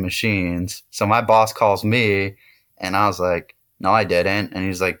spitting in machines. So my boss calls me, and I was like, "No, I didn't." And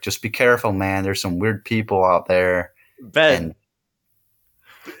he's like, "Just be careful, man. There's some weird people out there." Ben,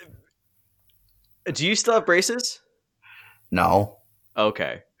 do you still have braces? No.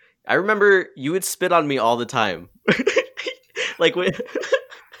 Okay. I remember you would spit on me all the time. Like when...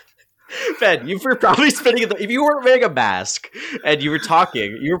 Ben, you were probably spitting if you weren't wearing a mask and you were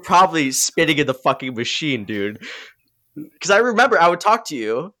talking, you were probably spitting in the fucking machine, dude. Because I remember I would talk to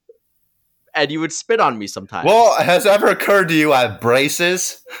you and you would spit on me sometimes. Well, has it ever occurred to you I have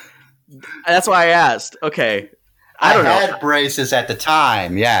braces? That's why I asked. Okay. I don't know. I had braces at the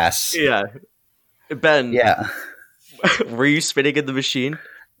time, yes. Yeah. Ben. Yeah. Were you spitting in the machine?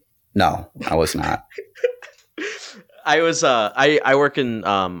 No, I was not. I was I work in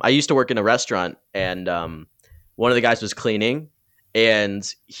I used to work in a restaurant, and one of the guys was cleaning, and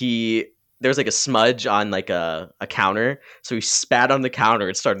there was like a smudge on like a counter, so he spat on the counter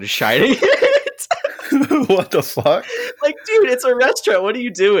and started shining it. What the fuck? Like, dude, it's a restaurant. What are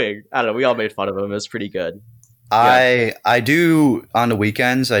you doing? I don't know. We all made fun of him. It was pretty good. I do on the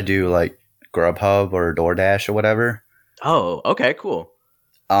weekends. I do like Grub Hub or DoorDash or whatever. Oh, okay, cool.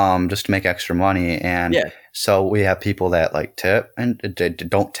 Just to make extra money. And so we have people that like tip and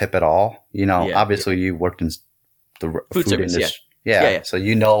don't tip at all. Obviously you worked in the food service, industry. Yeah. So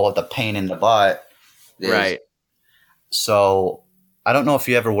what the pain in the butt is. Right. So I don't know if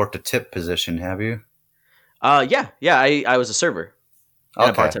you ever worked a tip position, have you? Yeah. I was a server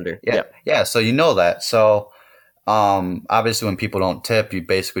and a bartender. Yeah. So that. So obviously when people don't tip, you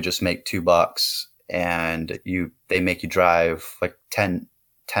basically just make $2 and they make you drive like 10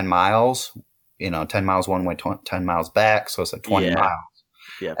 miles, 10 miles one way, 10 miles back. So it's like 20 miles.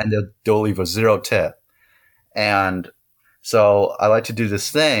 Yeah. And they'll leave a 0 tip. And so I like to do this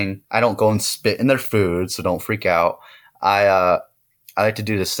thing. I don't go and spit in their food, so don't freak out. I like to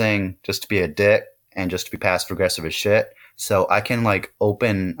do this thing just to be a dick and just to be passive aggressive as shit. So I can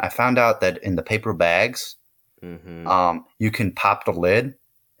I found out that in the paper bags, you can pop the lid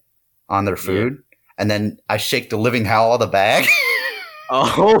on their food. and then I shake the living hell out of the bag.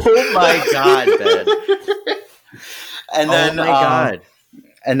 Oh my God, Ben. And then, oh my God.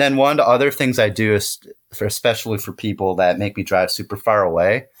 And then one of the other things I do is, especially for people that make me drive super far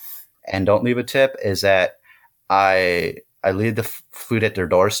away and don't leave a tip, is that I leave the food at their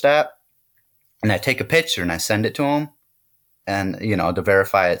doorstep and I take a picture and I send it to them, and to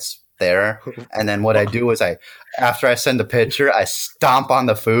verify it's there. And then what I do is after I send the picture, I stomp on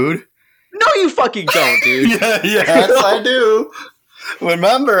the food. No, you fucking don't, dude. Yes, I do.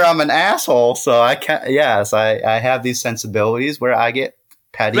 Remember, I'm an asshole, so I can't. Yes, I have these sensibilities where I get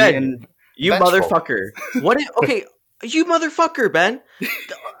petty Ben, and you vengeful. motherfucker. Okay, you motherfucker, Ben.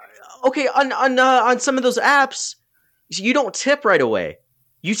 Okay, on some of those apps, you don't tip right away.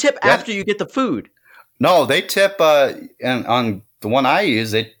 You tip after you get the food. No, they tip. And on the one I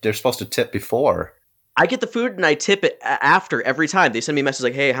use, they're supposed to tip before. I get the food and I tip it after every time. They send me a message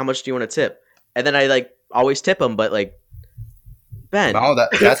like, "Hey, how much do you want to tip?" And then I always tip them, but Ben. No,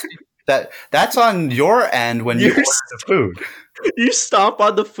 that's on your end when you order the food. You stomp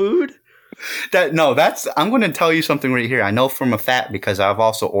on the food? I'm going to tell you something right here. I know from a fact because I've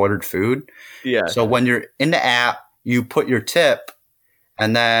also ordered food. Yeah. So when you're in the app, you put your tip,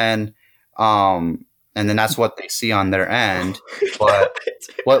 and then that's what they see on their end. But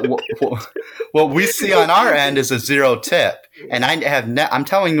what we see on our end is a 0 tip. And I'm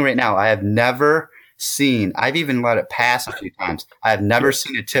telling you right now, I have never seen. I've even let it pass a few times. I have never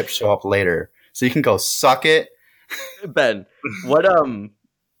seen a tip show up later. So you can go suck it. Ben, what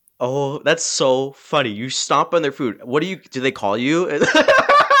oh, that's so funny. You stomp on their food. What do they call you?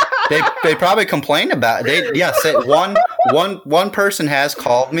 They probably complain about it. Yes, one person has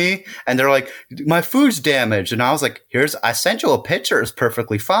called me and they're like, my food's damaged. And I was like, I sent you a picture. It's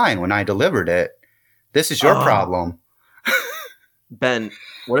perfectly fine when I delivered it. This is your problem. Ben,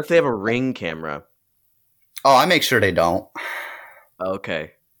 what if they have a Ring camera? Oh, I make sure they don't.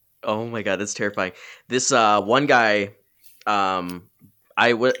 Okay. Oh my God, that's terrifying. This one guy, when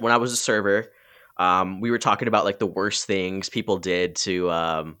I was a server, we were talking about the worst things people did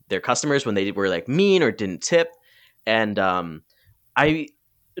to their customers when they were mean or didn't tip, and the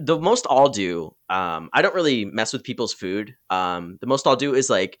most I'll do, I don't really mess with people's food. The most I'll do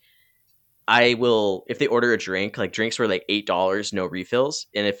is I will, if they order a drink, drinks were $8, no refills,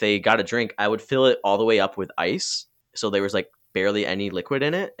 and if they got a drink, I would fill it all the way up with ice, so there was barely any liquid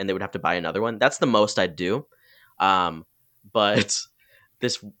in it, and they would have to buy another one. That's the most I'd do. But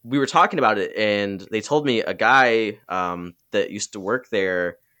we were talking about it, and they told me a guy that used to work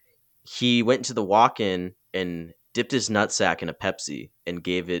there, he went into the walk-in and dipped his nutsack in a Pepsi and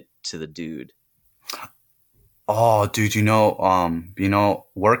gave it to the dude. Oh, dude,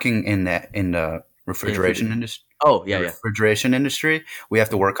 working in the refrigeration industry. Oh, yeah, refrigeration industry, we have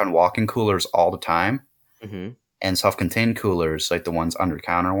to work on walk-in coolers all the time. Mm-hmm. And self-contained coolers, like the ones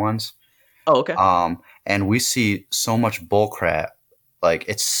under-counter ones. Oh, okay. And we see so much bull crap.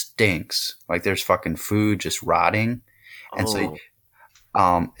 It stinks. There's fucking food just rotting. And so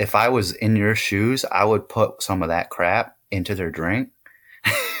if I was in your shoes, I would put some of that crap into their drink.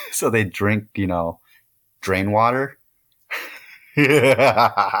 So they drink, drain water.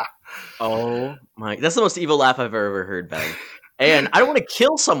 Oh my, that's the most evil laugh I've ever heard, Ben. And I don't want to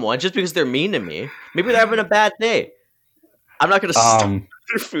kill someone just because they're mean to me. Maybe they're having a bad day. I'm not going to stop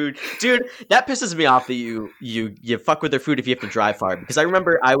their food. Dude, that pisses me off that you fuck with their food if you have to drive far. Because I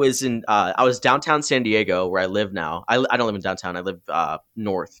remember I was downtown San Diego, where I live now. I don't live in downtown. I live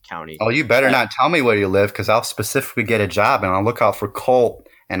North County. Oh, you better not tell me where you live, because I'll specifically get a job and I'll look out for Colt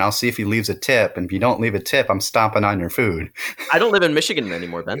and I'll see if he leaves a tip. And if you don't leave a tip, I'm stomping on your food. I don't live in Michigan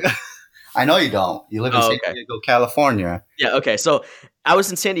anymore, Ben. I know you don't. You live in San Diego, California. Yeah, okay. So I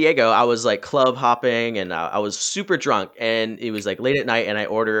was in San Diego. I was club hopping, and I was super drunk, and it was late at night, and I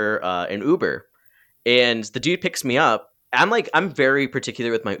order an Uber, and the dude picks me up. I'm very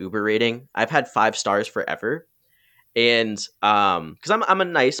particular with my Uber rating. I've had 5 stars forever, and because I'm a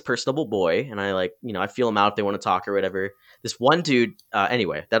nice, personable boy, and I I feel them out if they want to talk or whatever. This one dude,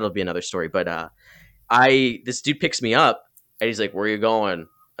 anyway, that'll be another story. But this dude picks me up, and he's like, "Where are you going?"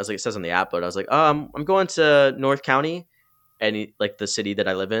 I was like, it says on the app, but I was like, I'm going to North County, and the city that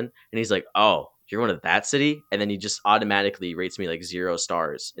I live in. And he's like, oh, you're going to that city? And then he just automatically rates me 0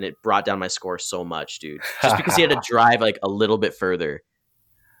 stars. And it brought down my score so much, dude. Just because he had to drive a little bit further.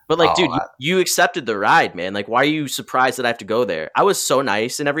 But dude, you accepted the ride, man. Why are you surprised that I have to go there? I was so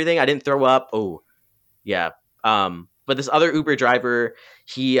nice and everything. I didn't throw up. Oh, yeah. But this other Uber driver,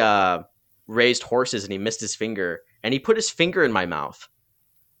 he raised horses and he missed his finger. And he put his finger in my mouth.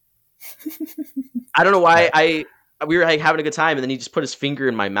 I don't know why. we were like having a good time, and then he just put his finger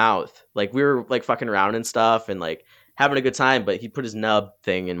in my mouth. Like we were like fucking around and stuff, and like having a good time, but he put his nub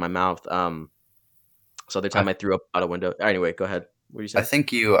thing in my mouth. So the time I threw up out a window. Anyway, go ahead. What are you saying?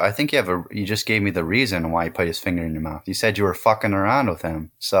 You just gave me the reason why he put his finger in your mouth. You said you were fucking around with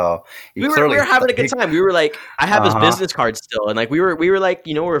him. So we were having a good time. We were like, I have his business card still. And like, we were like,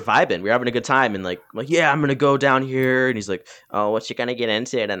 we were vibing. We were having a good time. And like, yeah, I'm going to go down here. And he's like, oh, what you going to get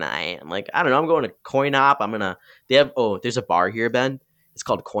into tonight? I'm like, I don't know. I'm going to Coin Op. There's a bar here, Ben. It's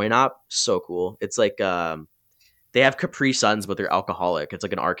called Coin Op. So cool. It's like, they have Capri Suns, but they're alcoholic. It's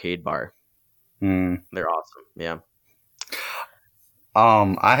like an arcade bar. They're awesome. Yeah.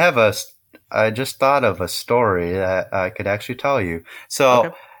 I just thought of a story that I could actually tell you.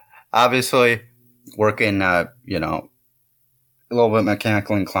 So obviously working, a little bit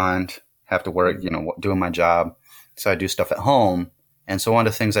mechanical inclined, have to work, doing my job. So I do stuff at home. And so one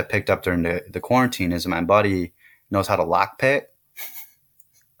of the things I picked up during the quarantine is my buddy knows how to lockpick.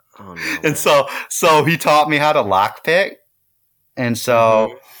 Oh, no, and so he taught me how to lockpick. And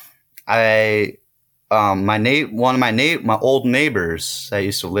so one of my old neighbors that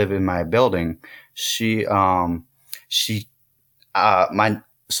used to live in my building, so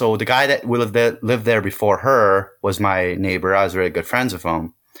the guy that lived there before her was my neighbor. I was very good friends with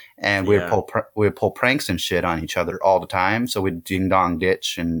him, and we would pull pranks and shit on each other all the time. So we'd ding dong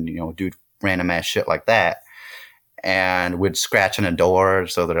ditch and do random ass shit like that, and we'd scratch on a door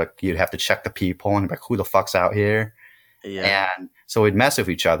so that you'd have to check the people and be like, who the fuck's out here? Yeah, and so we'd mess with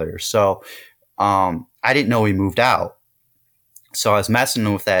each other. So. I didn't know he moved out. So I was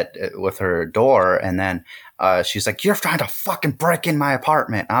messing with her door, and then she's like, "You're trying to fucking break in my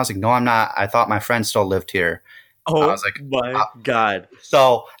apartment." And I was like, "No, I'm not. I thought my friend still lived here." Oh, I was like, my God.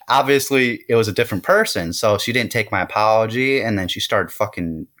 So obviously it was a different person. So she didn't take my apology, and then she started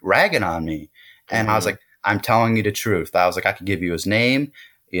fucking ragging on me. And I was like, "I'm telling you the truth." I was like, "I could give you his name.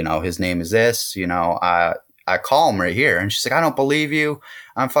 His name is this. I call him right here." And she's like, "I don't believe you.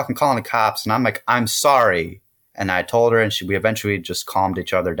 I'm fucking calling the cops." And I'm like, "I'm sorry." And I told her, and we eventually just calmed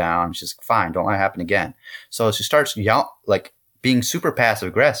each other down. She's like, "Fine, don't let it happen again." So she starts being super passive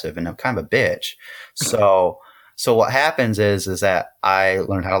aggressive and I'm kind of a bitch. So what happens is that I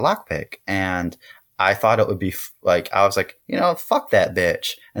learned how to lockpick, and I thought it would be I was like, fuck that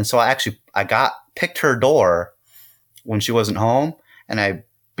bitch. And so I picked her door when she wasn't home, and I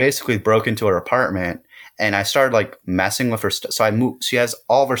basically broke into her apartment. And I started messing with her stuff. So I moved. She has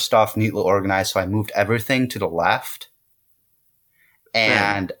all of her stuff neatly organized. So I moved everything to the left.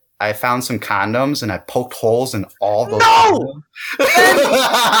 And I found some condoms, and I poked holes in all those. No!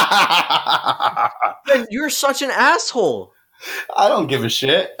 Ben, you're such an asshole. I don't give a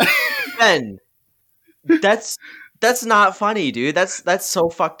shit. Ben, that's not funny, dude. That's so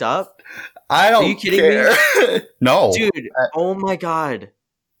fucked up. I don't. Are you kidding me? No, dude. Oh my God.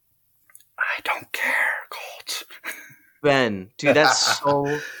 I don't care, Colt. Ben, dude, that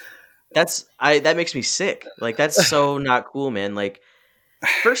makes me sick. That's so not cool, man.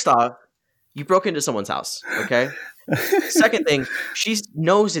 First off, you broke into someone's house, okay? Second thing, she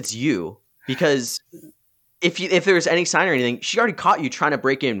knows it's you, because if there was any sign or anything, she already caught you trying to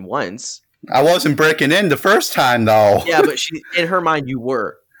break in once. I wasn't breaking in the first time, though. Yeah, but in her mind, you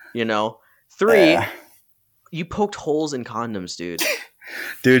were, Three, you poked holes in condoms, dude.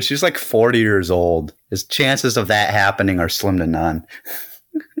 Dude, she's 40 years old. His chances of that happening are slim to none.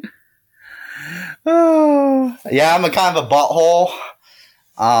 Oh, yeah, I'm a kind of a butthole.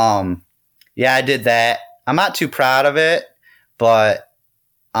 Yeah, I did that. I'm not too proud of it, but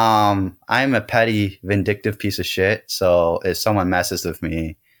I'm a petty, vindictive piece of shit. So if someone messes with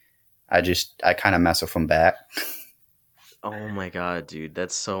me, I kind of mess with them back. Oh my God, dude,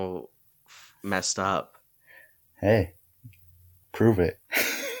 that's so messed up. Hey. Prove it.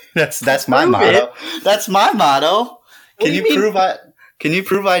 That's my motto. That's my motto. Can you prove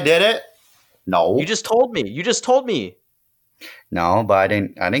I did it? No. You just told me. No, but I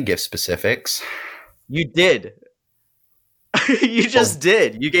didn't give specifics. You did. You just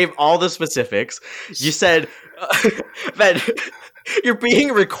did. You gave all the specifics. You said, Ben, you're being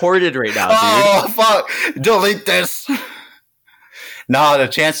recorded right now, dude. Oh, fuck. Delete this. No, the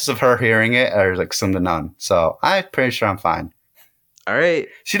chances of her hearing it are slim to none. So I'm pretty sure I'm fine. All right.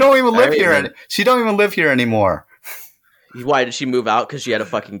 She don't even live here. She don't even live here anymore. Why did she move out? Because she had a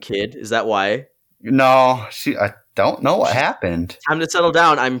fucking kid? Is that why? No, I don't know what happened. Time to settle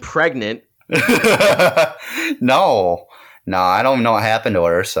down. I'm pregnant. No, I don't know what happened to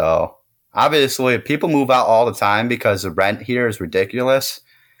her. So obviously, people move out all the time because the rent here is ridiculous.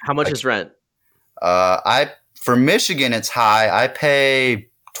 How much is rent? For Michigan, it's high. I pay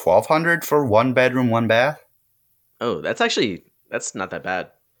 $1,200 for 1 bedroom, 1 bath. Oh, that's not that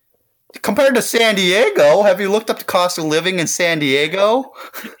bad. Compared to San Diego, have you looked up the cost of living in San Diego?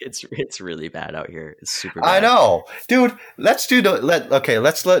 It's really bad out here. It's super bad. I know, dude. Let's measure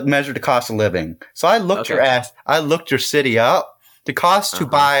the cost of living. So I looked your city up. The cost to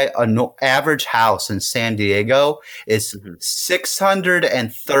buy an average house in San Diego is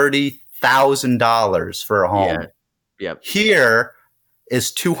 $630,000 for a home. Yeah. Yep. Here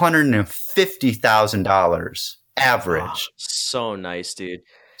is $250,000 average. Oh, so nice, dude.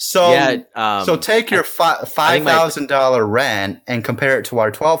 So, yeah, so take your $5,000 rent and compare it to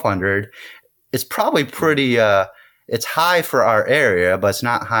our $1,200. It's probably pretty. It's high for our area, but it's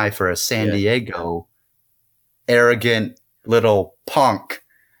not high for a San Diego arrogant little punk.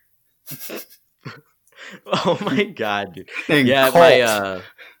 Oh my god, dude. Colt.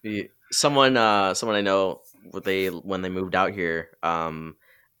 Someone I know, when they moved out here,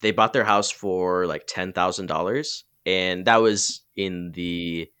 they bought their house for like $10,000, and that was like in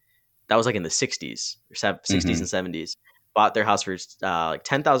the 60s or 60s and 70s. Bought their house for like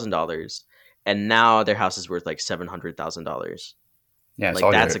 $10,000, and now their house is worth like $700,000. Yeah,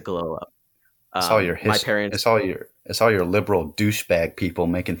 like that's a glow up. It's all your my parents. It's all your liberal douchebag people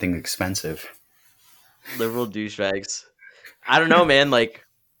making things expensive. Liberal douchebags. I don't know, man. Like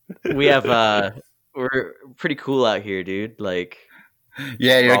we have, we're pretty cool out here, dude. Like,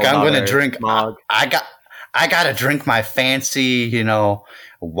 yeah, you're like, I'm gonna drink. I gotta drink my fancy,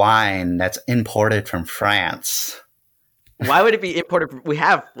 wine that's imported from France. Why would it be imported? We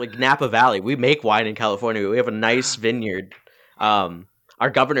have like Napa Valley. We make wine in California. We have a nice vineyard. Our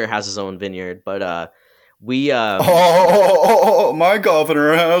governor has his own vineyard, but we. My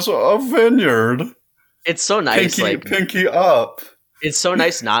governor has a vineyard. It's so nice. Pinky up. It's so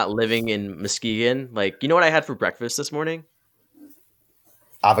nice not living in Muskegon. Like, you know what I had for breakfast this morning?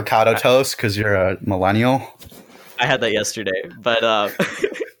 Avocado toast, because you're a millennial. I had that yesterday, but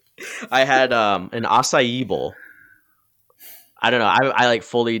I had an acai bowl. I don't know. I like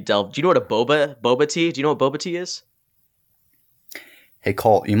fully delved. Do you know what a boba tea? Do you know what boba tea is? Hey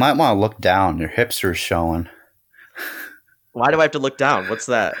Colt, you might want to look down. Your hipster's showing. Why do I have to look down? What's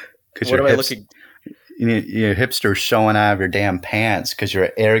that? What am I looking? Your hipster's showing out of your damn pants because you're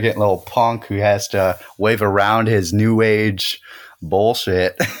an arrogant little punk who has to wave around his new age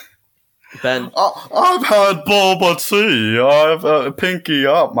bullshit. Ben, I've had boba tea. I've pinky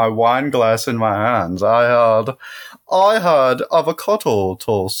up, my wine glass in my hands. I had avocado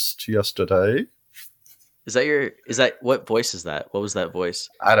toast yesterday. Is that what voice is that? What was that voice?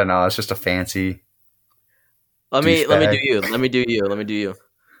 I don't know. It's just a fancy. Let me do you. Let me do you.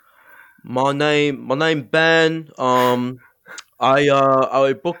 My name Ben.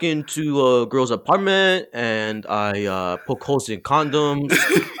 I book into a girl's apartment and I poke holes in condoms.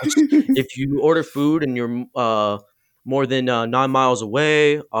 If you order food and you're more than 9 miles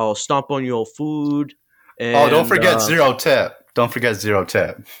away, I'll stomp on your food. And, don't forget zero tip. Don't forget zero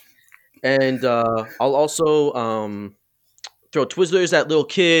tip. And I'll also throw Twizzlers at little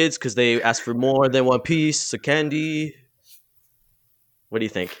kids because they ask for more than one piece of candy. What do you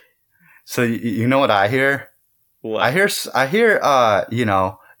think? So you know what I hear? What? I hear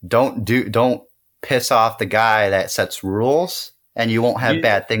don't piss off the guy that sets rules and you won't have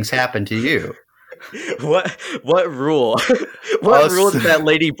bad things happen to you. What rule? Rule did that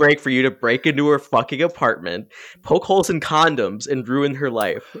lady break for you to break into her fucking apartment, poke holes in condoms, and ruin her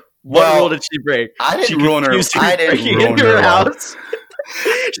life? What rule did she break? I didn't ruin her. I didn't ruin her house.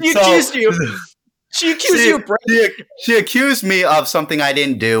 She accused you. She accused you of breaking. She accused me of something I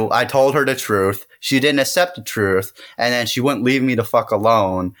didn't do. I told her the truth. She didn't accept the truth, and then she wouldn't leave me the fuck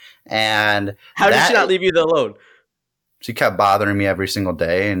alone. And how did she not leave you alone? She kept bothering me every single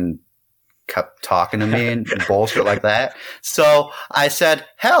day and kept talking to me and bullshit like that. So I said,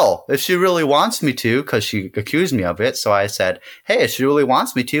 hell, if she really wants me to, because she accused me of it. So I said, hey, if she really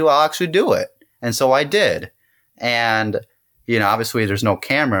wants me to, I'll actually do it. And so I did. And, obviously there's no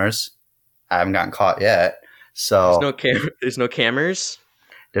cameras. I haven't gotten caught yet. So there's no cameras?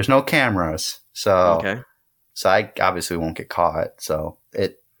 There's no cameras. So, okay. So I obviously won't get caught. So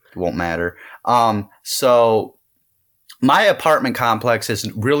it won't matter. So my apartment complex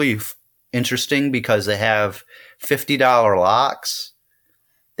is really interesting because they have $50 locks.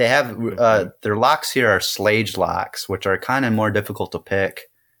 They have their locks here are slage locks, which are kind of more difficult to pick.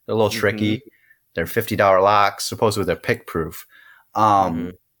 They're a little tricky. They're $50 locks. Supposedly they're pick proof,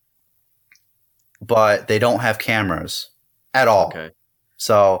 but they don't have cameras at all. Okay.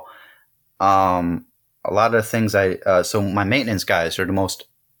 So a lot of the things so my maintenance guys are the most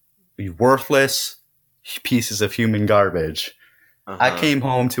worthless pieces of human garbage. I came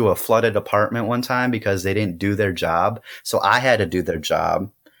home to a flooded apartment one time because they didn't do their job. So I had to do their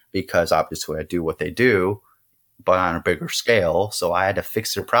job because obviously I do what they do, but on a bigger scale. So I had to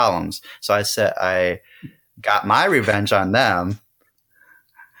fix their problems. So I got my revenge on them.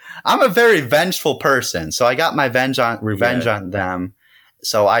 I'm a very vengeful person. So I got my revenge on them.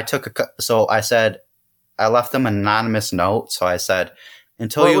 So I said, I left them an anonymous note. So I said,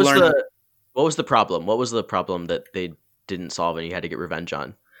 until you learn. What was the problem? What was the problem that they didn't solve and you had to get revenge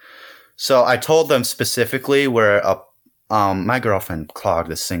on? So I told them specifically where my girlfriend clogged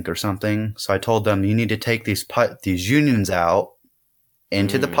the sink or something. So I told them, you need to take these unions out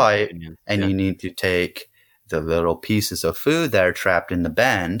into the pipe, and you need to take the little pieces of food that are trapped in the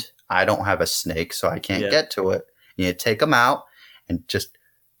bend. I don't have a snake, so I can't get to it. You need to take them out and just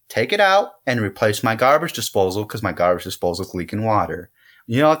take it out and replace my garbage disposal because my garbage disposal is leaking water.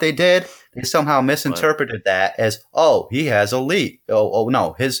 You know what they did? They somehow misinterpreted that as, oh, he has a leak. Oh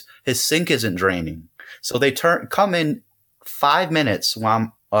no, his sink isn't draining. So they come in 5 minutes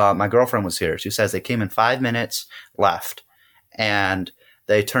while my girlfriend was here. She says they came in 5 minutes, left, and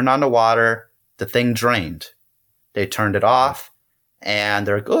they turned on the water. The thing drained. They turned it off, and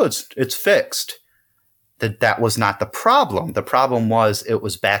they're like, oh, it's fixed. That was not the problem. The problem was it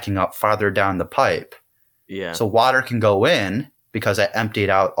was backing up farther down the pipe. Yeah. So water can go in. Because I emptied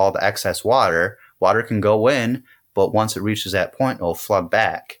out all the excess water, water can go in, but once it reaches that point, it'll flood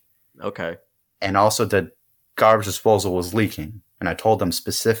back. Okay. And also the garbage disposal was leaking. And I told them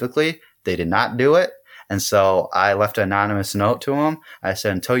specifically they did not do it. And so I left an anonymous note to them. I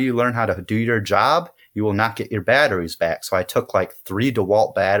said, until you learn how to do your job, you will not get your batteries back. So I took like 3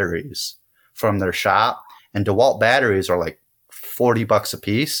 DeWalt batteries from their shop. And DeWalt batteries are like $40 a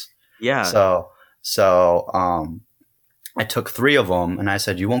piece. Yeah. So I took 3 of them, and I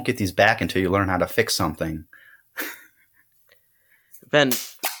said, you won't get these back until you learn how to fix something. Ben,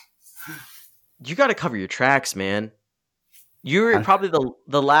 you got to cover your tracks, man. You're probably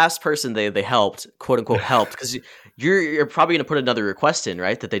the last person they helped, quote unquote, helped, because you're probably going to put another request in,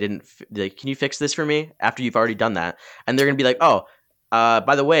 right? That they didn't, can you fix this for me? After you've already done that. And they're going to be like, oh,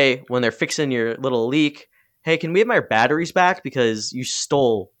 by the way, when they're fixing your little leak, hey, can we have my batteries back? Because you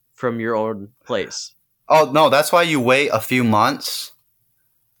stole from your own place. Oh, no, that's why you wait a few months.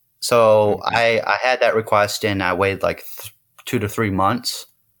 So I had that request in. I waited like 2 to 3 months,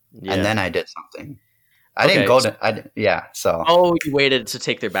 and then I did something. I didn't go to – so. Oh, you waited to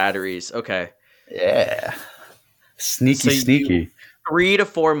take their batteries. Okay. Yeah. Sneaky. 3 to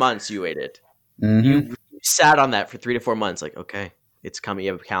 4 months you waited. Mm-hmm. You sat on that for 3 to 4 months like, okay. It's coming.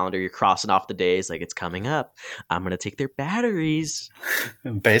 You have a calendar. You're crossing off the days. Like, it's coming up. I'm going to take their batteries.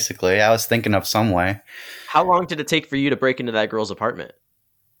 Basically, I was thinking of some way. How long did it take for you to break into that girl's apartment?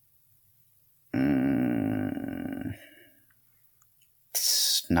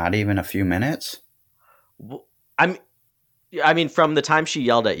 It's not even a few minutes. I mean, from the time she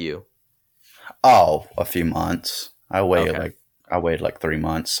yelled at you. Oh, a few months. I waited like 3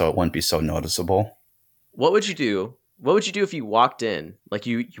 months, so it wouldn't be so noticeable. What would you do? What would you do if you walked in, like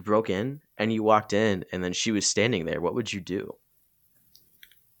you broke in and you walked in and then she was standing there? What would you do?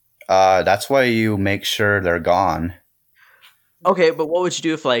 That's why you make sure they're gone. Okay, but what would you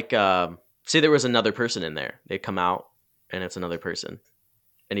do if, like, say there was another person in there? They come out and it's another person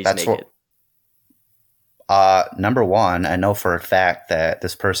and he's naked. Number one, I know for a fact that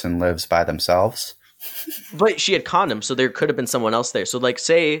this person lives by themselves. But she had condoms, so there could have been someone else there. So, like,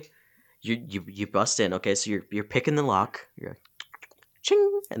 say... You bust in, okay? So you're picking the lock, you're like,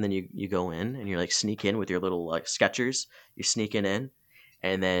 ching, and then you go in and you're like sneak in with your little like Skechers. You're sneaking in,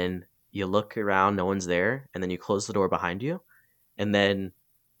 and then you look around, no one's there, and then you close the door behind you, and then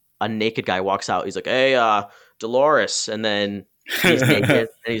a naked guy walks out. He's like, "Hey, Dolores," and then he's naked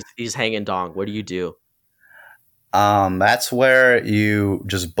and he's hanging dong. What do you do? That's where you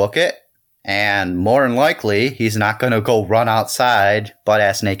just book it. And more than likely, he's not going to go run outside butt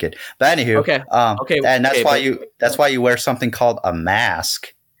ass naked. But anywho, and that's why you wear something called a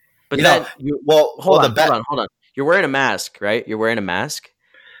mask. But hold on. You're wearing a mask, right? You're wearing a mask,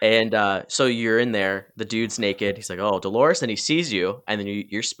 and so you're in there. The dude's naked. He's like, "Oh, Dolores," and he sees you, and then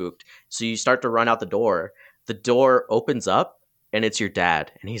you're spooked. So you start to run out the door. The door opens up, and it's your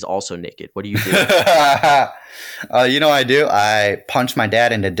dad, and he's also naked. What do you do? You know what I do? I punch my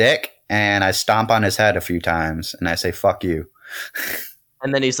dad in the dick. And I stomp on his head a few times, and I say, fuck you.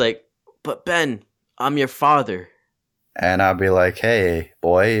 And then he's like, but Ben, I'm your father. And I'll be like, hey,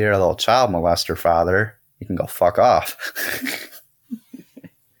 boy, you're a little child molester father. You can go fuck off.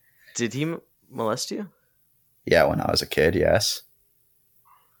 Did he molest you? Yeah, when I was a kid, yes.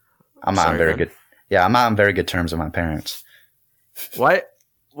 I'm not on very good terms with my parents.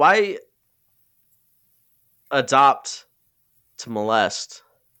 Why adopt to molest?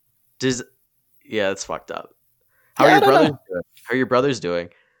 Yeah, that's fucked up. How are your brothers doing? How are your brothers doing?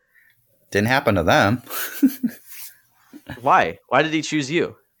 Didn't happen to them. Why? Why did he choose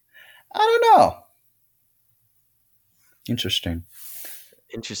you? I don't know. Interesting.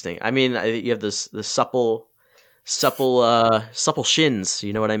 I mean, you have this supple shins.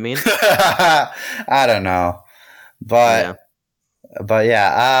 You know what I mean? I don't know, but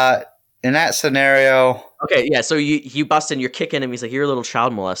yeah. In that scenario, okay, yeah. So you bust in, you're kicking him. He's like, "You're a little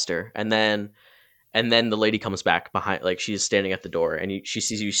child molester," and then the lady comes back behind, like she's standing at the door, and she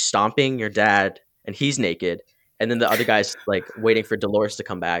sees you stomping your dad, and he's naked, and then the other guy's like waiting for Dolores to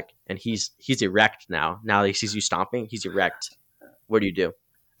come back, and he's erect now. Now he sees you stomping, he's erect. What do you do?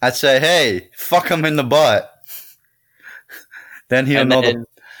 I'd say, "Hey, fuck him in the butt." Then he'll know.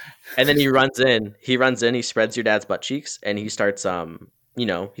 And then he runs in. He spreads your dad's butt cheeks, and he starts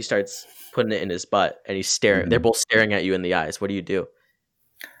he starts putting it in his butt, and he's staring. Mm-hmm. They're both staring at you in the eyes. What do you do?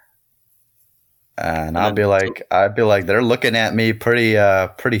 And I'd be like, they're looking at me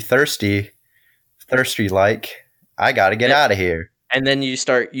pretty thirsty like. I got to get out of here. And then you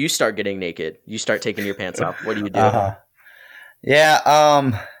start getting naked. You start taking your pants off. What do you do?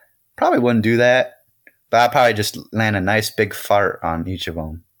 Yeah, probably wouldn't do that. But I'd probably just land a nice big fart on each of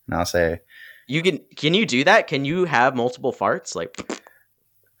them. And I'll say, can you do that? Can you have multiple farts? Like,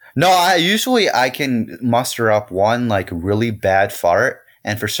 no, I can muster up one like really bad fart.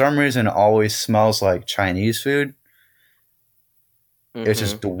 And for some reason, it always smells like Chinese food. Mm-hmm. It's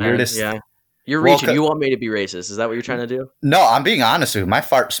just the weirdest. Yeah. You're reaching. You want me to be racist. Is that what you're trying to do? No, I'm being honest with you. My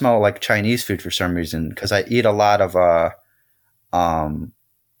farts smell like Chinese food for some reason because I eat a lot of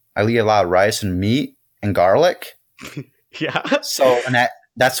rice and meat and garlic. Yeah. So and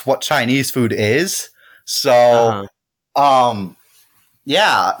that's what Chinese food is. So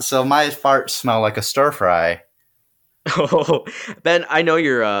yeah. So my farts smell like a stir fry. Oh, Ben, I know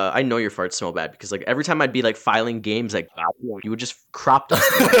your farts smell bad because like every time I'd be like filing games, like you would just crop dust.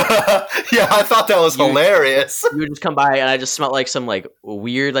 Yeah, I thought that was hilarious. You would just come by and I just smelled like some like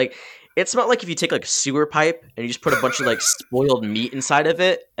weird like it smelled like if you take like a sewer pipe and you just put a bunch of like spoiled meat inside of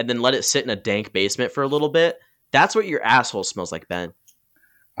it and then let it sit in a dank basement for a little bit. That's what your asshole smells like, Ben.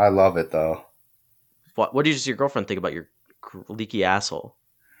 I love it though. What does your girlfriend think about your leaky asshole?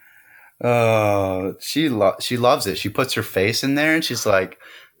 She loves it. She puts her face in there and she's like,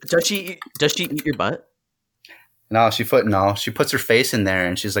 Does she eat your butt? No, she puts her face in there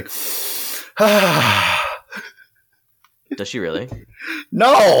and she's like, Does she really?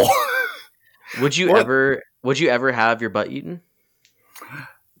 No. Would you ever have your butt eaten?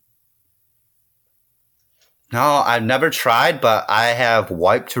 No, I've never tried, but I have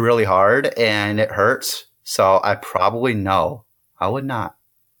wiped really hard and it hurts. So I probably no. I would not.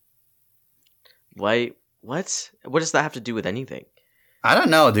 Why? What does that have to do with anything? I don't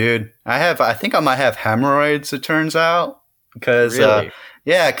know, dude. I think I might have hemorrhoids, it turns out. Because, really?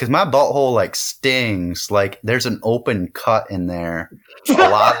 Because my butthole, like, stings. Like, there's an open cut in there a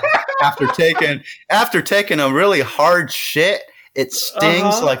lot. After taking a really hard shit, it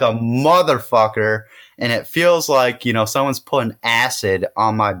stings like a motherfucker. And it feels like, someone's putting acid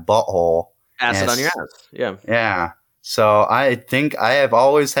on my butthole. Acid on your ass, yeah. Yeah. So I think I have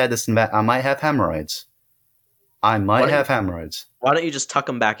always had this. I might have hemorrhoids. Why don't you just tuck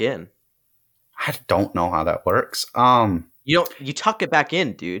them back in? I don't know how that works. You tuck it back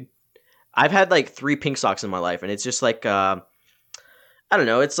in, dude. I've had like 3 pink socks in my life, and it's just like I don't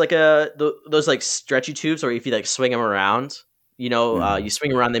know. It's like those like stretchy tubes, or if you like swing them around, you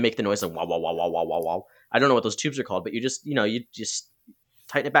swing around, they make the noise like wow wow wow wow wow wow wow. I don't know what those tubes are called, but you just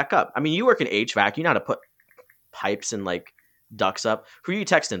tighten it back up. I mean, you work in HVAC, you know how to put pipes and like ducts up. Who are you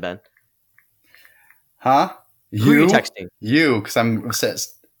texting, Ben? Huh? Who are you texting? You, because I'm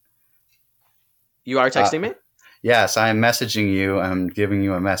obsessed. You are texting me? Yes, I am messaging you. I'm giving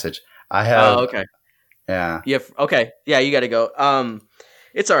you a message. I have. Oh, okay. Yeah. Okay. Yeah, you got to go.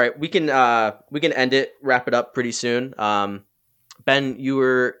 It's all right. We can end it, wrap it up pretty soon. Ben, you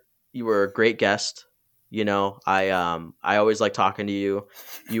were a great guest. I always like talking to you.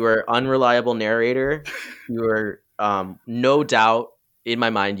 You are unreliable narrator. You are no doubt in my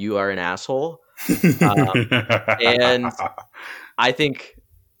mind you are an asshole. And I think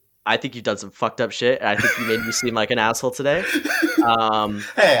you've done some fucked up shit. And I think you made me seem like an asshole today.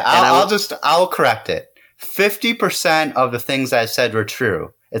 Hey, I'll correct it. 50% of the things I said were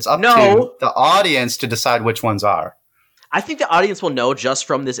true. It's up to the audience to decide which ones are. I think the audience will know just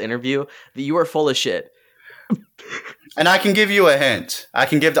from this interview that you are full of shit. And I can give you a hint. I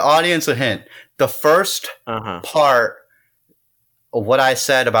can give the audience a hint. The first part what I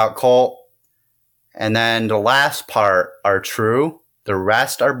said about Colt and then the last part are true. The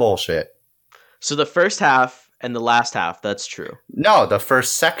rest are bullshit. So the first half and the last half, that's true. No, the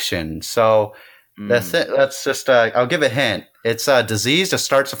first section. So that's just, I'll give a hint. It's a disease that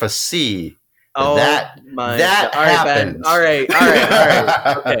starts with a C. Oh, that happens. All right.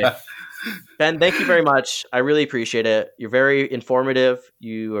 Okay. Ben, thank you very much. I really appreciate it. You're very informative.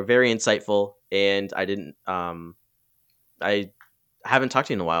 You are very insightful. And I haven't talked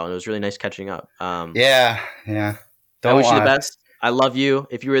to you in a while, and it was really nice catching up. Yeah. I wish you the best. I love you.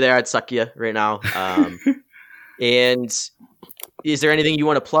 If you were there, I'd suck you right now. And is there anything you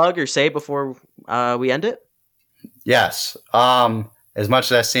want to plug or say before we end it? Yes. As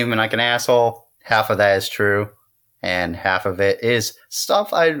much as I seem like an asshole, half of that is true. And half of it is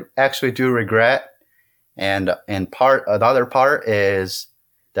stuff I actually do regret. And the other part is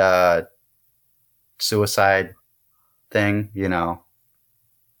the suicide thing,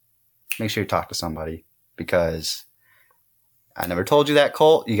 Make sure you talk to somebody, because I never told you that,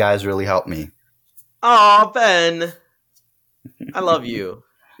 Colt. You guys really helped me. Oh, Ben. I love you.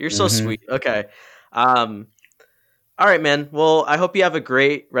 You're so sweet. Okay. All right, man. Well, I hope you have a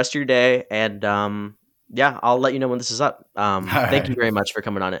great rest of your day. And I'll let you know when this is up. Thank you very much for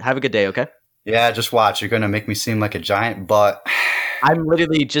coming on it. Have a good day, okay? Yeah, just watch. You're going to make me seem like a giant butt. I'm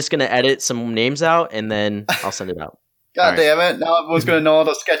literally just going to edit some names out, and then I'll send it out. God damn it. Now everyone's going to know all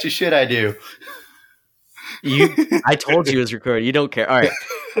the sketchy shit I do. I told you it was recorded. You don't care. All right.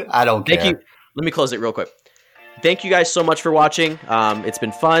 I don't care. Thank you. Let me close it real quick. Thank you guys so much for watching. It's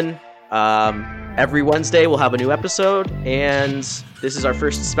been fun. Every Wednesday we'll have a new episode, and this is our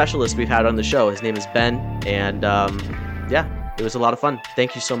first specialist we've had on the show. His name is Ben, and it was a lot of fun.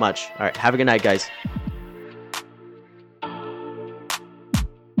 Thank you so much. All right. Have a good night, guys.